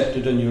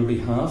accepted on your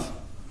behalf.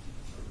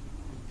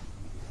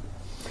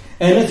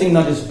 Anything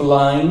that is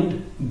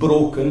blind,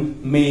 broken,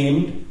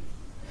 maimed,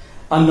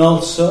 an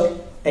ulcer,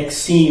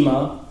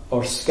 eczema,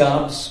 or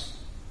scabs,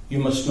 you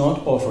must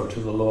not offer to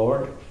the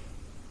Lord.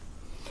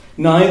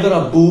 Neither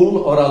a bull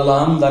or a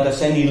lamb that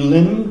has any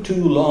limb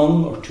too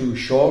long or too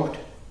short.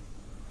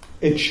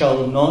 It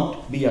shall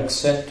not be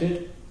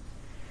accepted.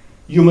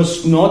 You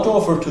must not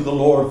offer to the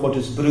Lord what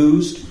is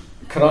bruised,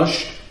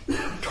 crushed,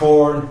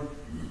 torn,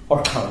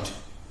 or cut.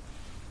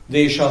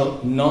 They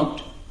shall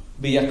not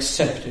be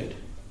accepted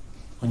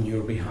on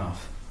your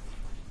behalf.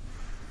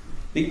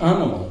 The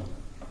animal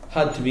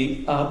had to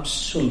be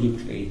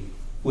absolutely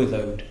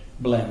without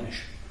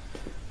blemish.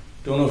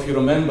 Don't know if you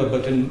remember,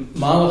 but in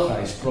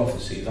Malachi's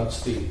prophecy,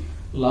 that's the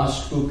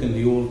last book in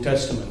the Old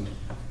Testament,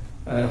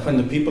 when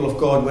the people of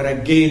God were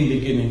again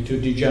beginning to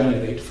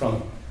degenerate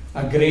from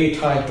a great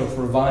height of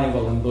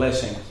revival and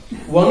blessing,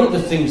 one of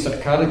the things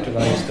that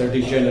characterized their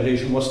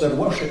degeneration was their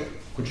worship,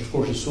 which of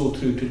course is so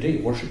true today.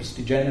 Worship is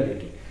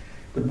degenerating.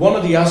 But one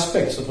of the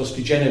aspects that was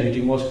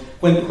degenerating was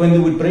when they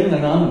would bring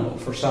an animal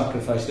for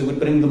sacrifice, they would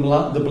bring the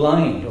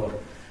blind, or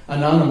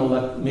an animal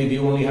that maybe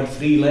only had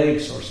 3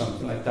 legs or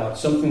something like that,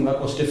 something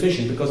that was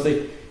deficient, because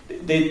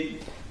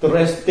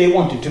they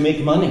wanted to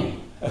make money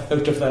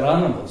out of their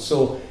animals.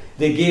 So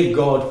they gave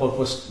God what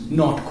was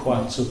not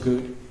quite so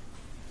good.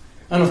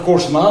 And of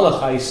course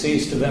Malachi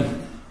says to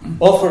them,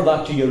 offer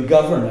that to your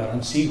governor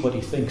and see what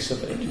he thinks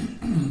of it.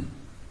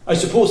 I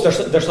suppose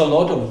there's a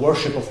lot of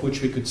worship of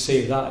which we could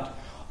say that.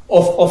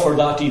 Offer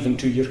that even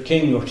to your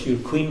king or to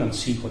your queen and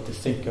see what they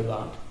think of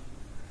that.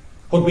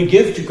 What we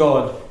give to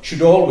God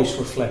should always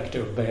reflect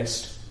our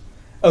best.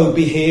 Our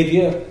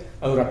behaviour,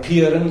 our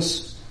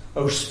appearance,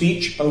 our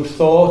speech, our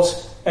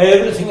thoughts,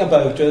 everything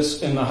about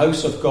us in the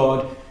house of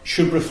God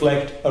should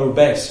reflect our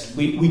best.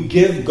 We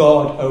give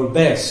God our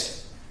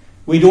best.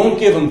 We don't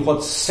give him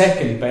what's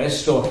second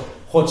best or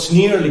what's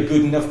nearly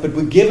good enough, but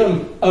we give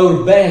him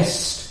our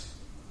best.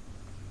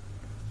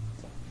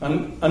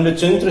 And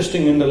it's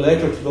interesting in the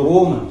letter to the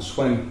Romans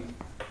when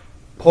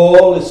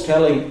Paul is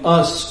telling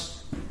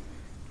us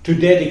to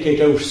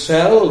dedicate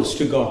ourselves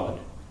to God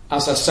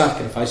as a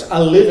sacrifice,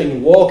 a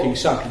living, walking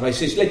sacrifice.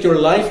 He says, let your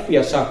life be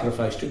a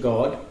sacrifice to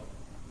God.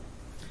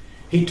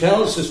 He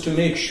tells us to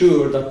make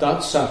sure that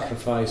that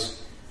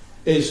sacrifice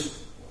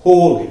is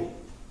holy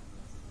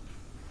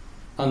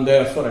and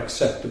therefore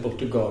acceptable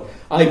to God.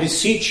 I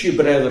beseech you,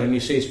 brethren, he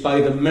says,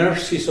 by the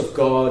mercies of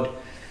God,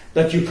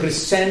 that you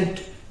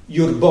present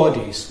your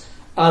bodies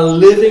a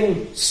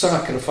living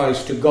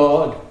sacrifice to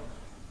God,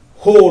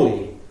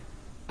 holy,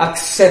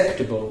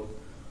 acceptable,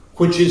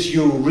 which is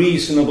your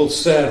reasonable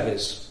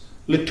service.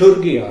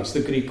 Liturgia is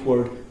the Greek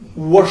word,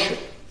 worship.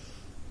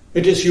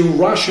 It is your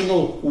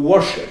rational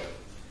worship.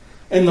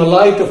 In the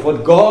light of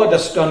what God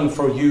has done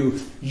for you,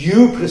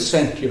 you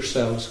present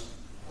yourselves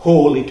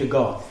holy to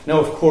God. Now,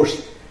 of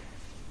course,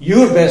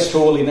 your best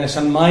holiness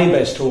and my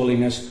best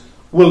holiness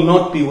will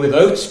not be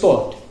without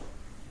spot.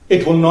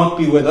 It will not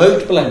be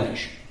without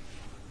blemish.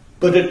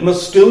 But it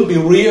must still be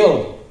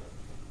real.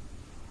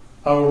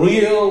 a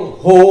real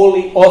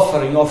holy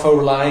offering of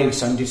our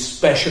lives, and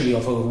especially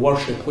of our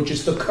worship, which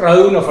is the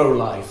crown of our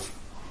life.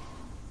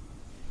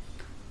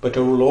 But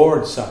our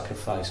Lord's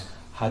sacrifice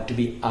had to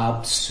be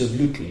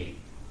absolutely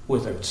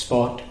without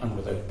spot and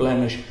without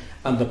blemish,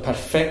 and the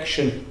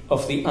perfection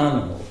of the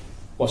animal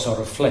was a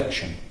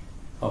reflection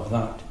of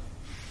that.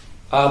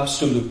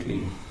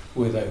 Absolutely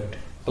without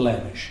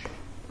blemish.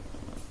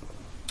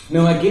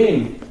 Now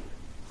again,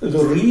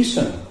 the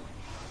reason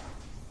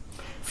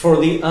for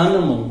the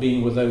animal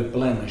being without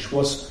blemish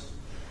was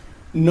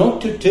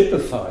not to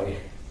typify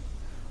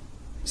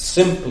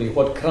simply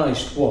what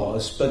Christ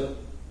was, but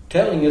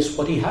telling us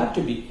what he had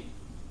to be.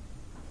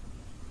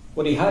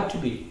 What he had to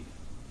be.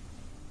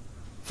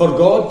 For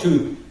God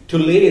to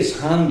lay his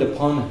hand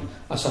upon him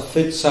as a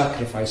fit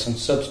sacrifice and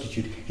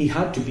substitute, he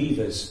had to be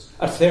this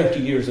at 30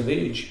 years of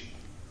age,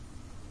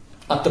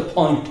 at the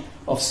point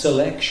of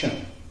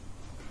selection,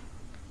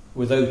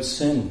 without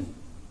sin.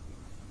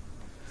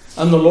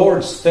 And the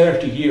Lord's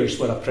 30 years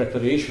were a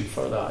preparation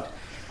for that.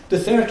 The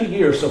 30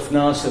 years of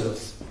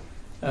Nazareth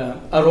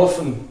are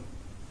often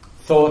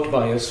thought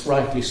by us,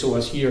 rightly so,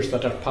 as years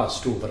that are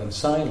passed over in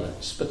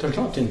silence, but they're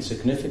not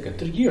insignificant.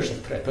 They're years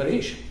of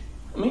preparation.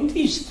 I mean,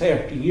 these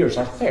 30 years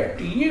are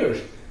 30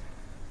 years.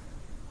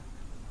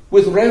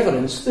 With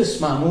reverence,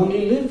 this man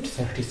only lived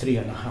 33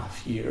 and a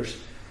half years.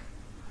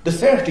 The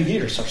 30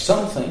 years are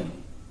something.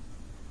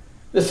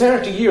 The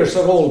 30 years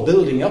are all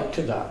building up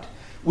to that.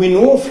 We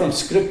know from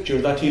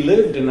Scripture that he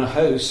lived in a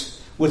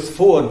house with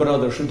 4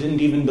 brothers who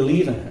didn't even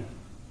believe in him.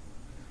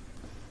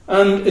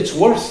 And it's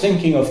worth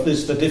thinking of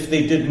this, that if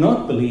they did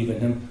not believe in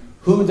him,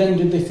 who then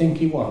did they think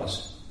he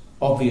was?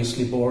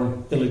 Obviously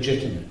born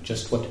illegitimate,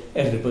 just what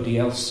everybody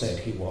else said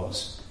he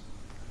was.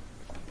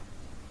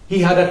 He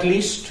had at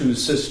least 2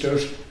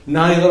 sisters.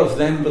 Neither of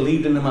them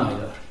believed in him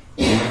either.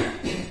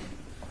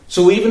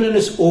 So even in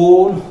his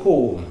own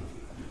home,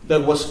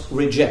 there was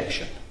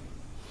rejection.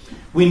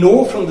 We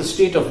know from the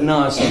state of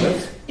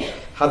Nazareth,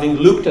 having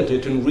looked at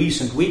it in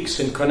recent weeks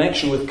in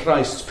connection with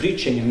Christ's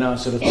preaching in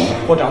Nazareth,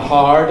 what a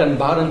hard and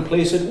barren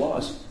place it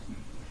was.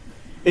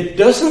 It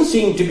doesn't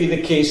seem to be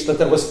the case that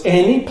there was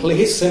any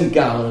place in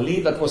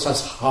Galilee that was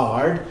as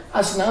hard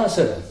as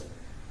Nazareth.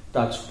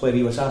 That's where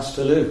he was asked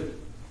to live.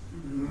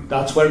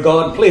 That's where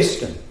God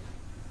placed him.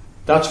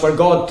 That's where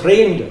God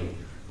trained him.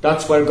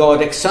 That's where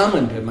God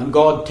examined him and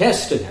God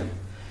tested him.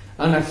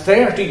 And at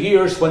 30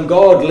 years, when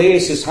God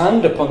lays his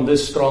hand upon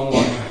this strong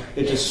one,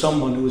 it is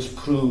someone who is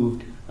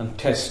proved and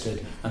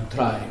tested and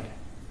tried.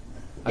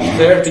 At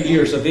 30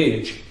 years of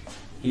age,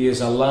 he is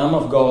a Lamb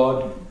of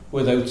God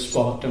without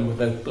spot and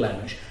without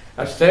blemish.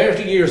 At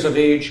 30 years of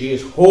age, he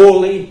is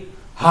holy,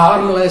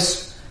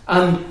 harmless,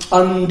 and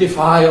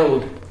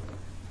undefiled,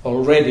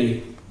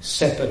 already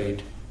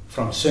separate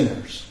from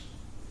sinners.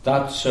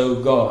 That's how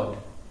God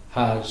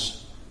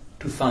has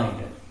to find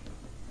him.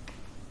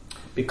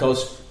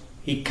 Because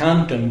he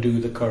can't undo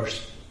the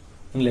curse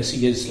unless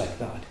he is like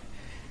that.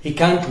 He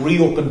can't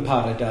reopen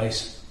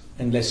paradise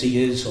unless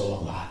he is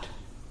all that.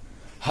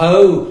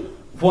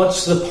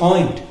 What's the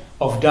point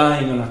of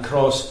dying on a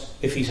cross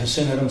if he's a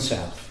sinner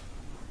himself?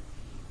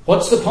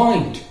 What's the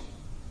point?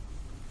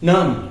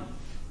 None.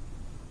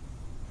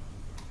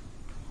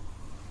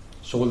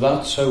 So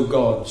that's how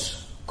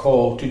God's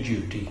call to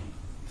duty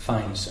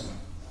finds him.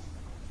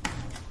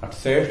 At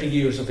 30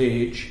 years of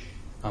age,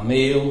 a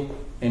male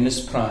in his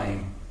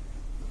prime,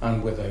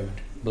 and without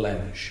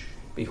blemish.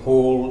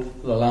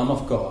 Behold the Lamb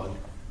of God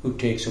who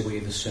takes away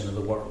the sin of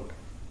the world.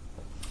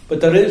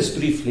 But there is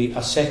briefly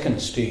a second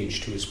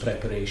stage to his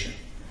preparation,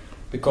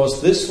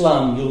 because this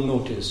lamb, you'll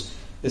notice,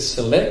 is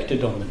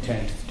selected on the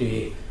 10th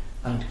day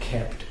and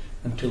kept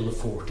until the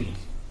 14th.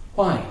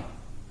 Why?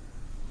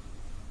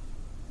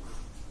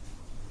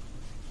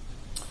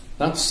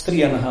 That's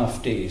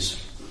 3.5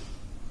 days.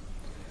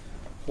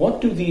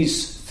 What do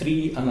these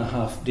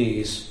 3.5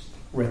 days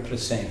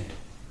represent,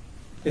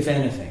 if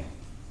anything?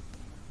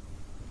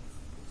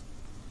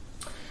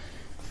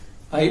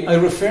 I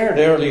referred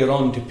earlier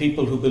on to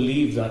people who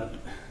believe that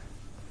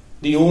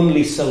the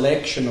only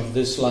selection of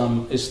this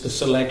lamb is the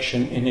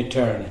selection in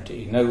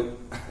eternity. Now,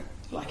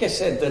 like I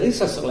said, there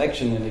is a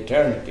selection in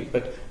eternity,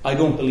 but I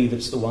don't believe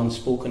it's the one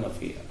spoken of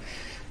here.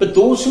 But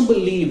those who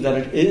believe that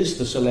it is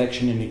the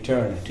selection in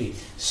eternity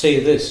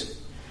say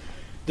this.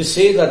 They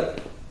say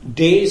that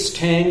days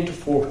 10 to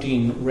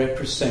 14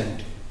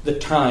 represent the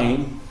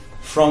time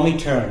from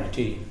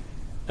eternity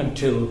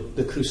until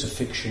the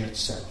crucifixion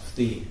itself,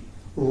 the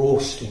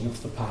roasting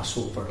of the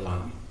Passover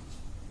lamb.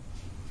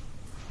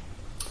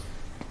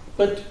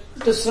 But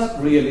does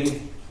that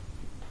really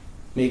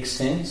make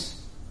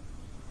sense?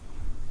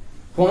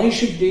 Why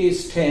should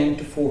days 10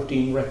 to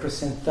 14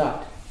 represent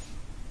that?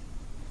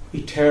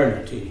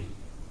 Eternity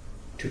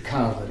to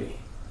Calvary.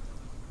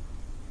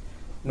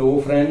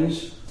 No,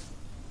 friends,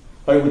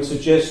 I would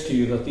suggest to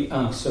you that the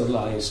answer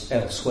lies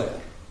elsewhere.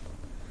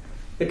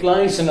 It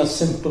lies in a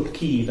simple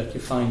key that you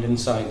find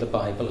inside the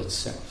Bible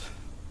itself.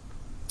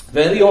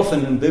 Very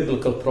often in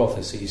biblical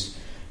prophecies,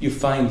 you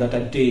find that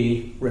a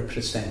day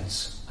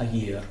represents a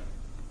year.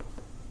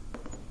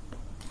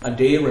 A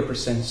day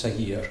represents a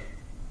year.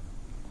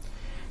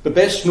 The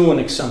best known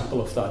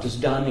example of that is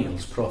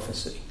Daniel's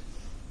prophecy.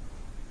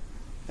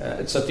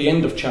 It's at the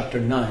end of chapter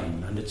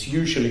 9, and it's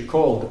usually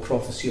called the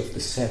prophecy of the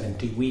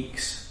 70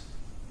 weeks.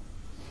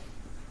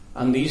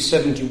 And these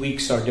 70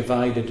 weeks are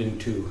divided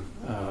into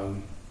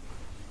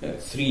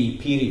 3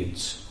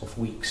 periods of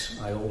weeks.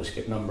 I always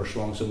get numbers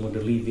wrong, so I'm going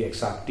to leave the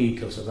exact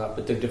details of that,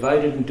 but they're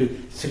divided into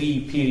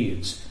 3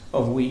 periods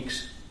of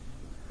weeks.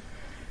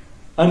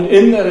 And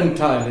in their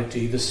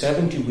entirety, the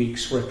 70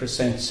 weeks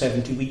represent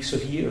 70 weeks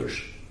of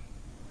years.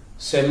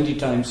 70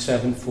 times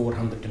 7,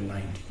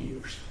 490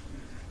 years.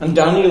 And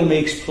Daniel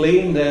makes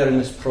plain there in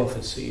his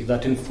prophecy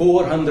that in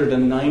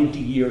 490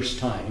 years'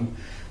 time,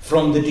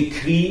 from the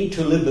decree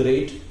to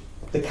liberate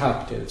the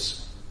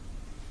captives,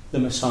 the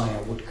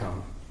Messiah would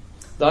come.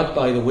 That,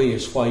 by the way,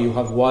 is why you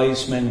have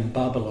wise men in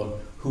Babylon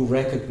who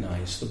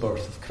recognize the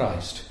birth of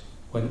Christ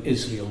when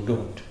Israel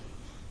don't.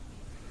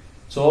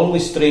 It's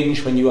always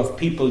strange when you have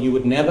people you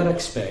would never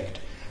expect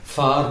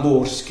far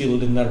more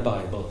skilled in their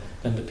Bible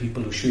than the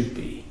people who should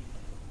be.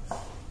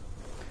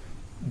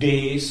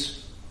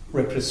 Days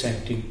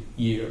representing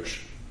years.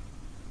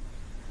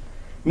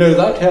 Now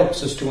that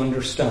helps us to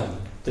understand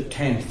the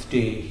 10th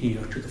day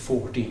here to the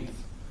 14th.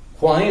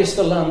 Why is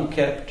the lamb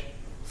kept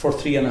for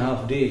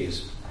 3.5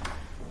 days?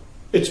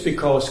 It's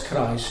because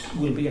Christ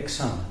will be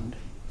examined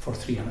for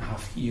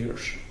 3.5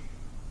 years.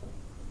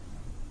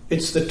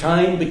 It's the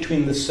time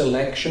between the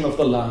selection of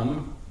the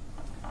lamb,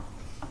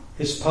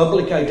 his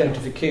public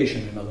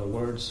identification, in other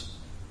words,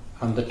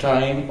 and the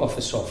time of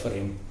his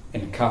offering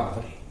in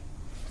Calvary.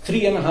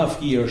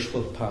 3.5 years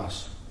will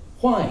pass.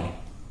 Why?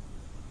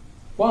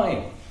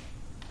 Why?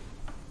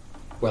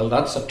 Well,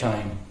 that's a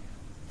time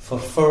for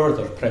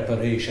further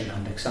preparation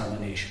and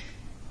examination.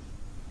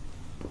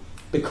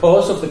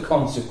 Because of the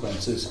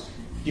consequences,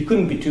 you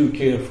couldn't be too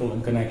careful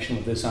in connection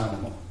with this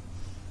animal.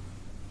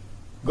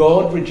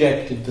 God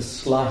rejected the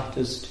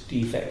slightest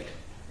defect.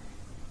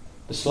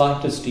 The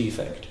slightest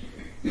defect.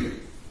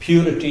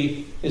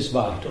 Purity is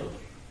vital.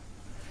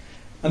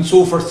 And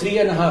so for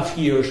 3.5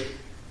 years,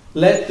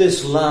 let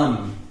this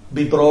lamb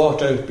be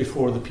brought out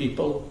before the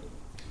people.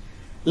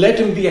 Let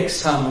him be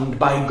examined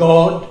by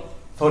God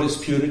for his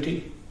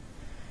purity.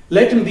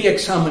 Let him be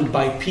examined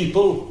by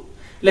people.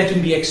 Let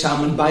him be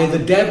examined by the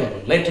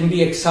devil. Let him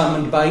be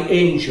examined by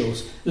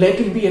angels. Let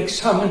him be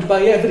examined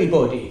by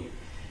everybody.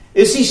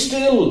 Is he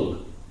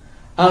still,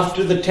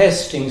 after the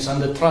testings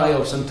and the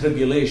trials and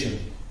tribulation,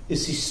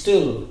 is he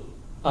still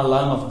a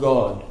Lamb of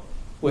God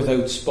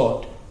without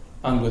spot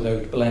and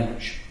without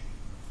blemish?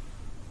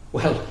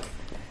 Well,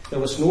 there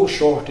was no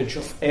shortage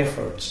of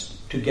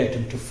efforts to get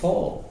him to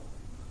fall.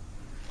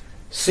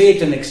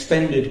 Satan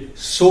expended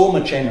so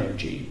much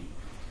energy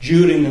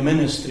during the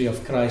ministry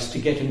of Christ to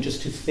get him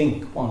just to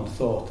think one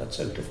thought that's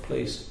out of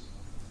place.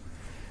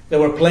 There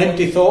were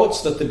plenty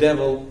thoughts that the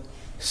devil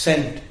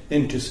sent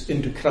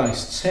into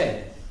Christ's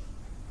head.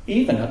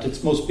 Even at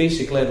its most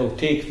basic level,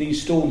 take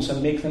these stones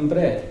and make them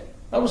bread.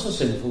 That was a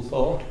sinful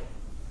thought.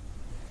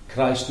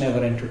 Christ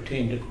never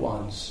entertained it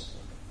once.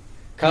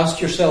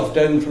 Cast yourself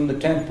down from the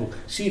temple.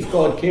 See if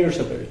God cares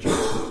about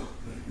you.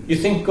 You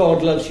think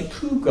God loves you?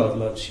 Prove God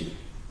loves you.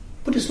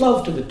 Put his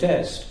love to the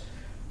test.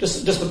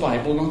 Does the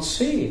Bible not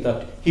say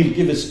that he'll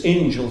give his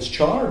angels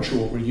charge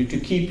over you to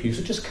keep you?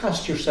 So just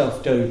cast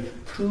yourself down.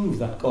 Prove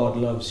that God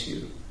loves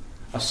you.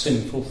 A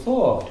sinful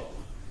thought.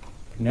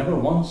 Never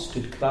once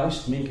did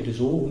Christ make it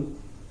his own.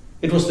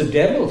 It was the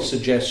devil's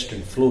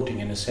suggestion floating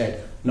in his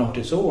head, not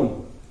his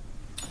own.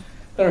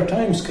 There are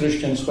times,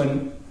 Christians,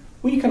 when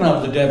we can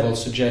have the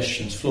devil's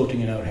suggestions floating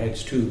in our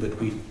heads too, but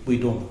we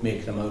don't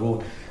make them our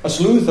own.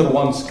 As Luther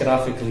once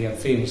graphically and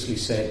famously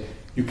said,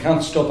 you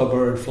can't stop a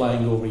bird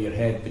flying over your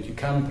head, but you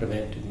can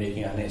prevent it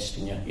making a nest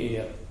in your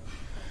hair.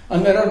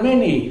 And there are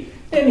many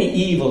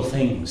evil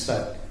things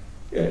that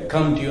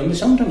come to you, and they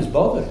sometimes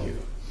bother you.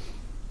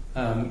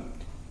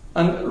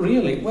 And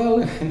really,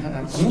 well,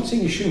 I'm not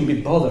saying you shouldn't be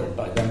bothered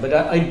by them, but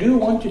I do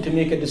want you to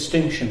make a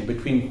distinction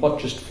between what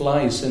just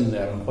flies in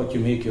there and what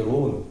you make your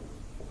own.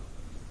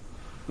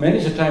 Many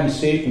a time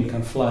Satan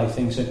can fly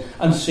things in,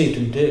 and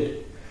Satan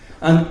did.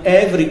 And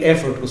every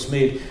effort was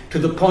made to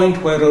the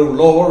point where our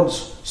Lord's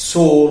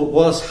soul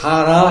was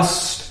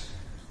harassed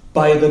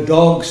by the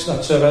dogs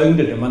that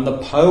surrounded him and the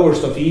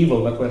powers of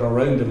evil that were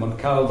around him on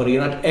Calvary.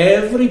 And at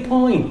every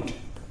point,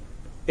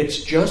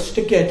 it's just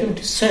to get him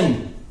to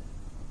sin.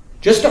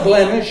 Just a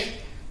blemish,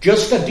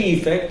 just a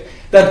defect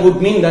that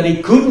would mean that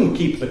he couldn't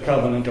keep the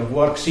covenant of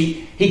works.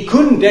 He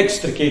couldn't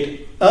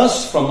extricate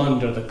us from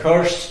under the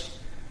curse.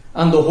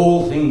 And the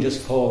whole thing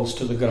just falls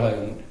to the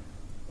ground.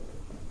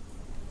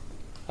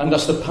 And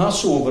as the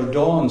Passover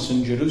dawns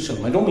in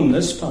Jerusalem, I don't mean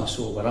this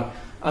Passover,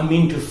 I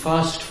mean to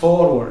fast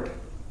forward.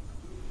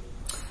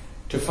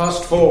 To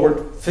fast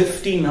forward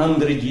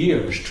 1,500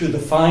 years to the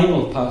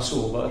final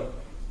Passover,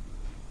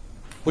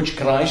 which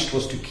Christ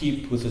was to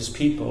keep with his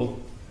people.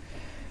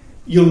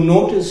 You'll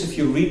notice, if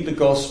you read the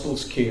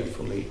Gospels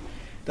carefully,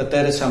 that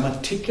there is a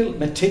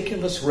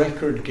meticulous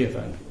record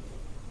given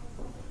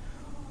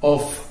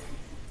of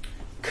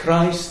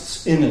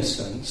Christ's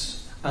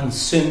innocence and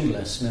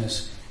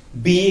sinlessness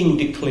being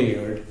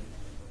declared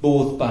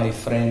both by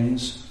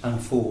friends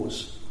and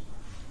foes.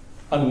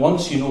 And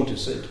once you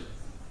notice it,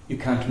 you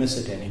can't miss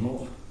it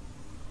anymore.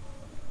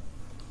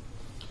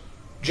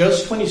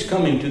 Just when he's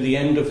coming to the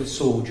end of his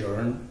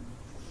sojourn,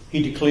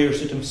 he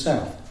declares it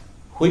himself.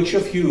 Which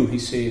of you, he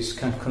says,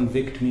 can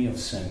convict me of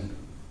sin?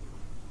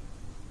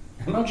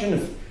 Imagine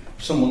if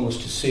someone was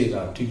to say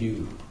that to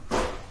you.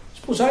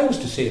 Suppose I was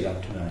to say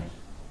that tonight.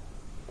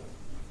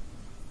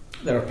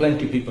 There are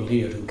plenty of people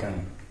here who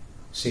can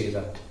say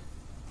that.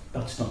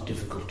 That's not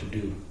difficult to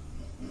do.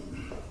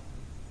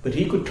 But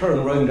he could turn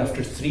around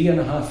after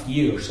 3.5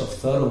 years of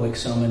thorough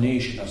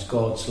examination as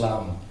God's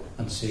Lamb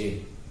and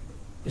say,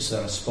 is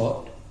there a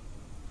spot,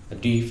 a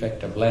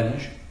defect, a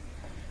blemish?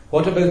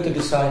 What about the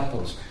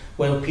disciples?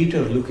 Well,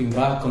 Peter, looking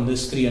back on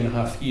this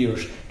 3.5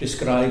 years,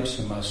 describes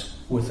him as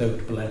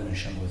without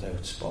blemish and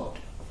without spot.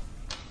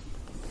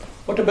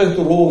 What about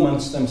the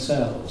Romans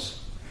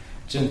themselves?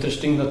 It's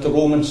interesting that the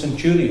Roman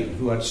centurion,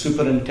 who had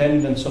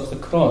superintendence of the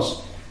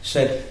cross,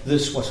 said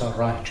this was a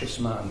righteous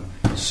man.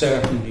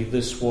 Certainly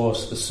this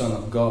was the Son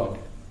of God.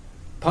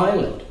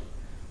 Pilate,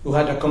 who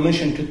had a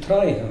commission to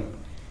try him,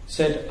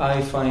 said,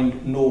 I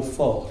find no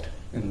fault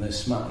in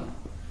this man.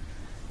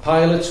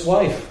 Pilate's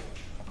wife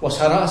was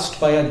harassed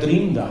by a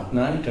dream that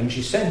night, and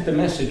she sent the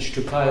message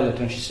to Pilate,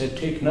 and she said,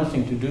 take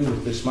nothing to do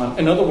with this man.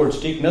 In other words,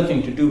 take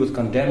nothing to do with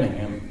condemning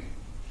him,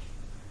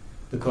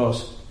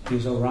 because he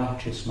is a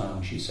righteous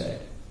man, she said.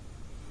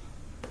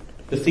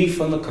 The thief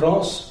on the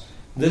cross,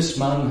 this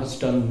man has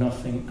done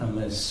nothing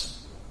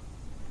amiss.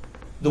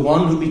 The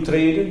one who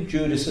betrayed him,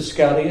 Judas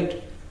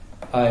Iscariot,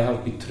 I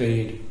have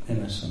betrayed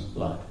innocent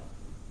blood.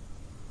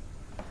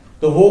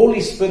 The Holy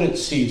Spirit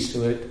sees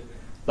to it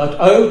that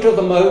out of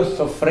the mouth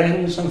of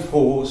friends and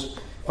foes,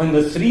 when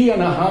the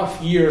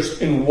 3.5 years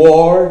in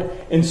ward,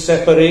 in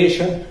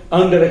separation,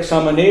 under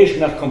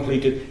examination are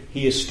completed,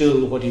 he is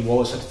still what he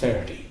was at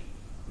 30.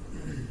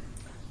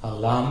 A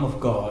Lamb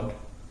of God,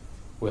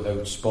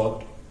 without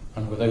spot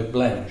and without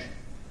blemish.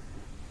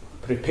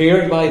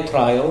 Prepared by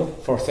trial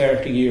for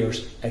 30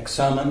 years,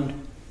 examined,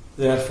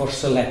 therefore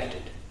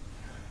selected.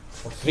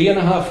 For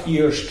 3.5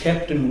 years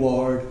kept in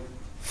ward,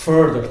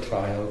 further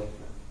trial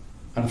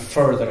and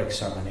further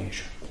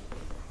examination.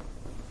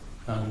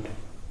 And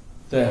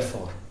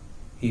therefore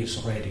he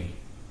is ready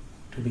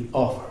to be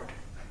offered.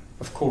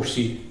 Of course,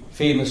 he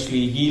famously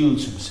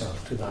yields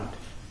himself to that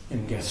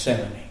in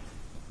Gethsemane,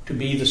 to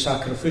be the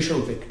sacrificial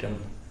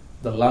victim,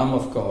 the Lamb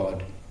of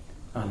God,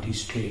 and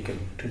he's taken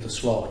to the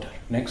slaughter.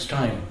 Next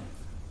time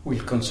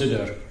we'll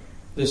consider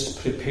this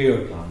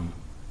prepared lamb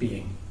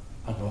being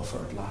an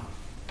offered lamb.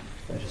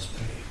 Let us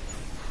pray.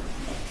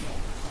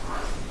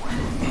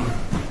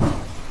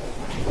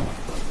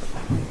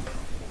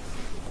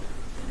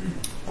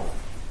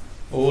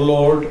 O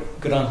Lord,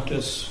 grant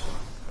us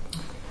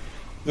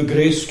the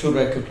grace to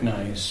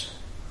recognize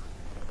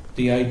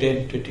the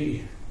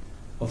identity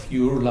of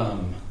your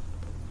Lamb,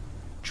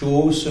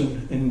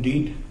 chosen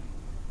indeed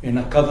in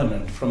a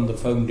covenant from the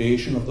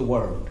foundation of the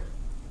world,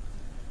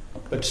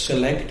 but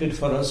selected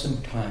for us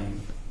in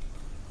time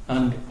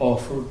and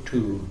offered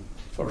too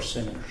for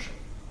sinners.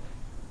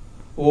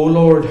 O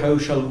Lord, how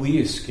shall we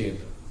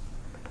escape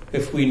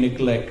if we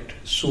neglect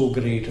so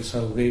great a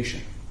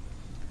salvation,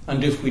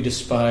 and if we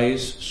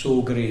despise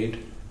so great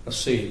a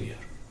Saviour?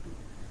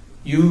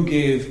 You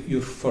gave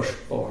your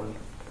firstborn,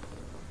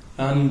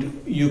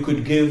 and you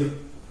could give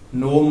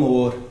no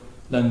more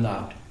than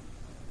that.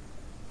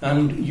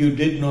 And you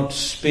did not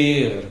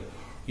spare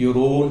your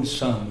own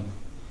Son,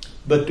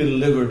 but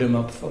delivered him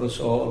up for us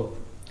all,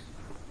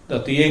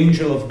 that the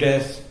angel of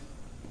death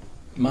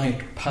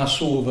might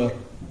pass over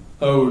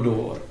our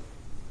door.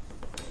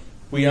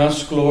 We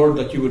ask, Lord,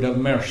 that you would have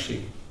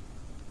mercy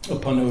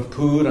upon our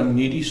poor and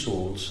needy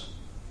souls,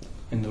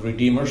 in the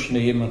Redeemer's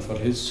name and for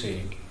his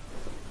sake.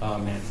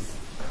 Amen.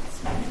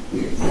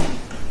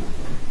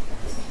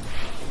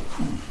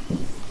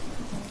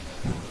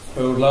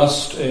 Our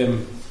last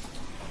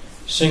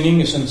singing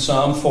is in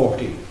Psalm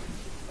 40.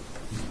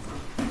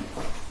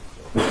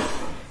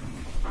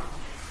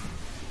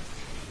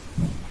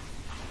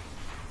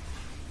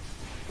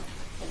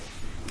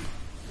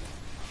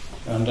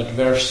 And at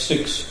verse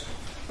 6.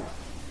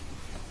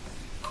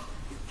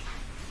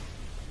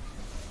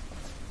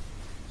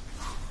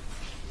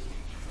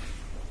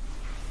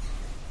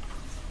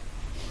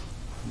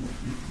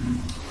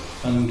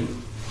 And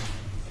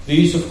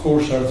these, of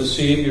course, are the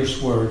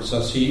Saviour's words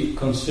as he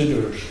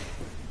considers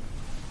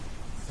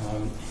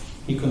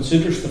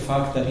the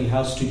fact that he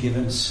has to give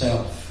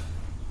himself.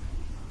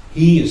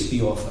 He is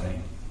the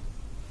offering.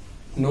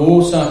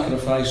 No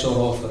sacrifice or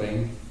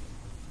offering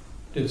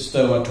didst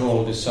thou at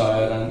all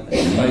desire.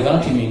 And by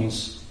that he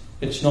means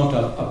it's not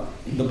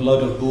the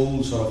blood of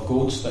bulls or of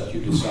goats that you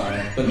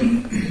desire, but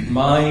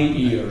my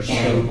ears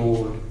shall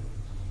hold.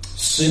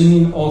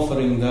 Sin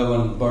offering thou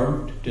and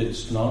burnt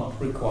didst not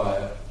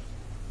require.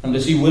 And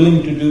is he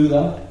willing to do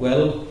that?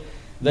 Well,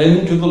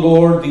 then to the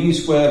Lord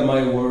these were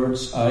my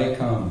words, I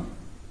come.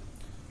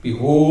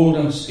 Behold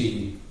and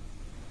see.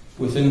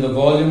 Within the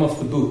volume of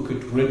the book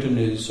it written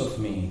is of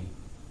me.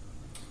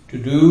 To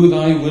do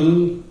thy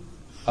will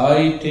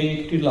I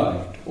take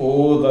delight,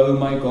 O thou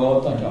my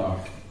God that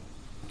art.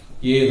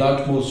 Yea,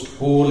 that most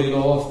holy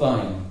law of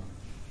thine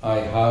I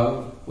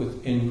have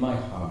within my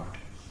heart.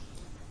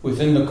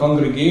 Within the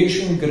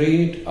congregation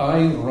great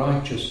I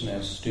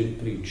righteousness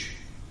did preach.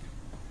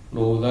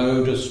 Lo,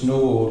 thou dost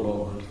know, O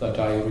Lord, that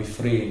I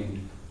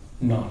refrained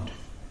not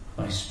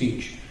my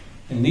speech.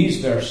 In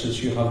these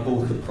verses you have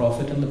both the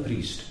prophet and the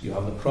priest. You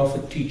have the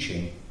prophet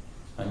teaching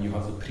and you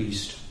have the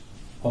priest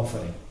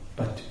offering.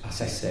 But as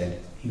I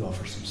said, he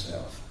offers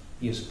himself.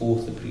 He is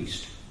both the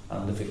priest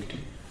and the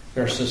victim.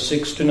 Verses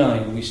 6 to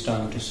 9 we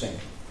stand to sing.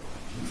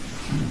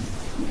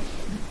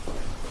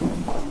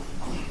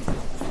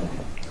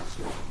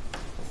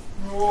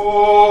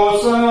 O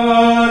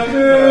sacrifice,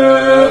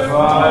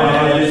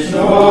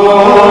 no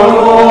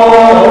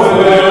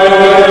offering,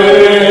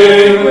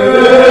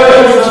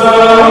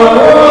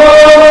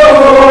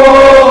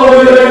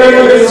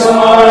 this holy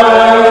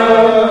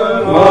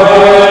Son,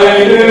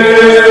 mine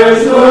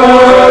is the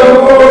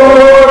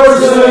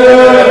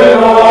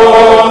portion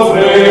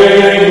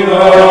offering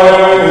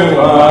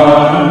and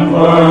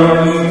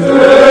burns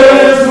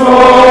is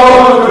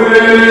not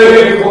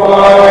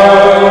required.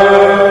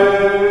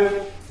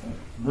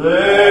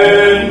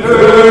 Then to the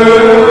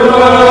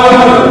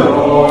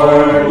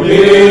Lord ye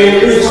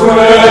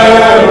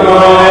swear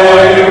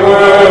my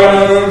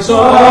words, I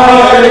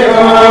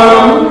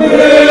come,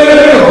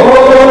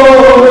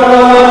 behold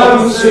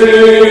and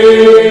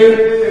see,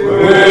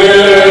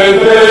 within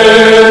the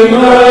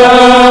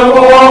volume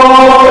of the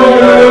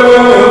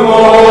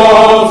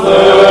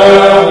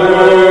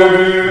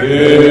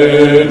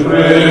book it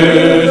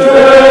written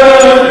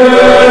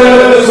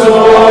is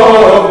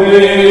of me.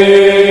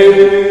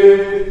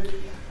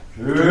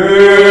 To do thy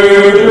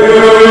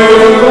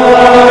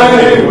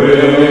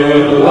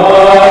will I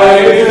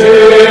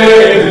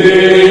take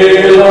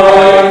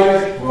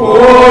delight, O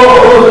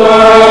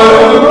thou my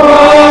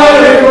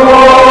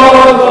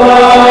God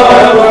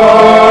that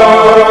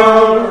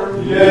art.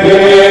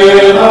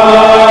 Yea,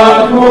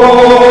 that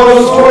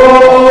most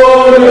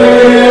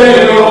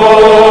holy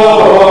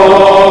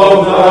law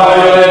of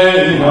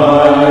thine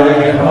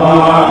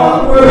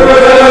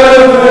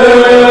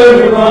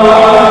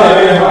I have within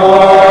my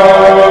heart.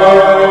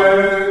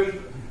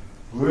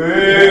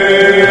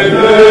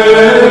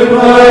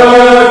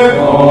 Within the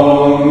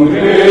congregation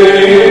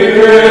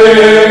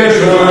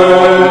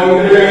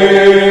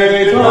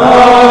great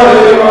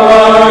thy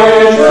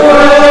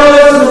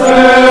righteousness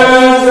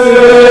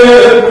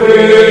did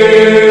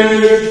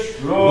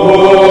preach.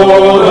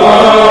 Lo,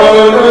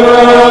 thou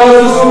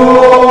dost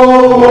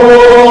know, Lord,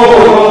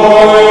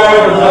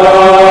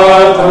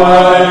 that I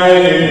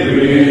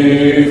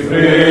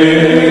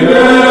refrained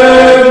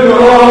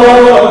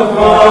not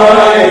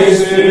my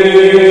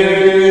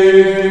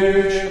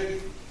speech.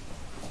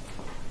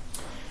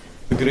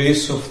 The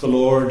grace of the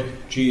Lord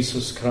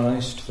Jesus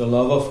Christ, the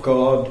love of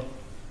God,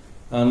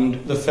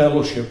 and the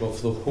fellowship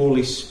of the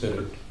Holy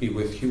Spirit be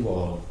with you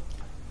all.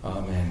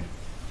 Amen.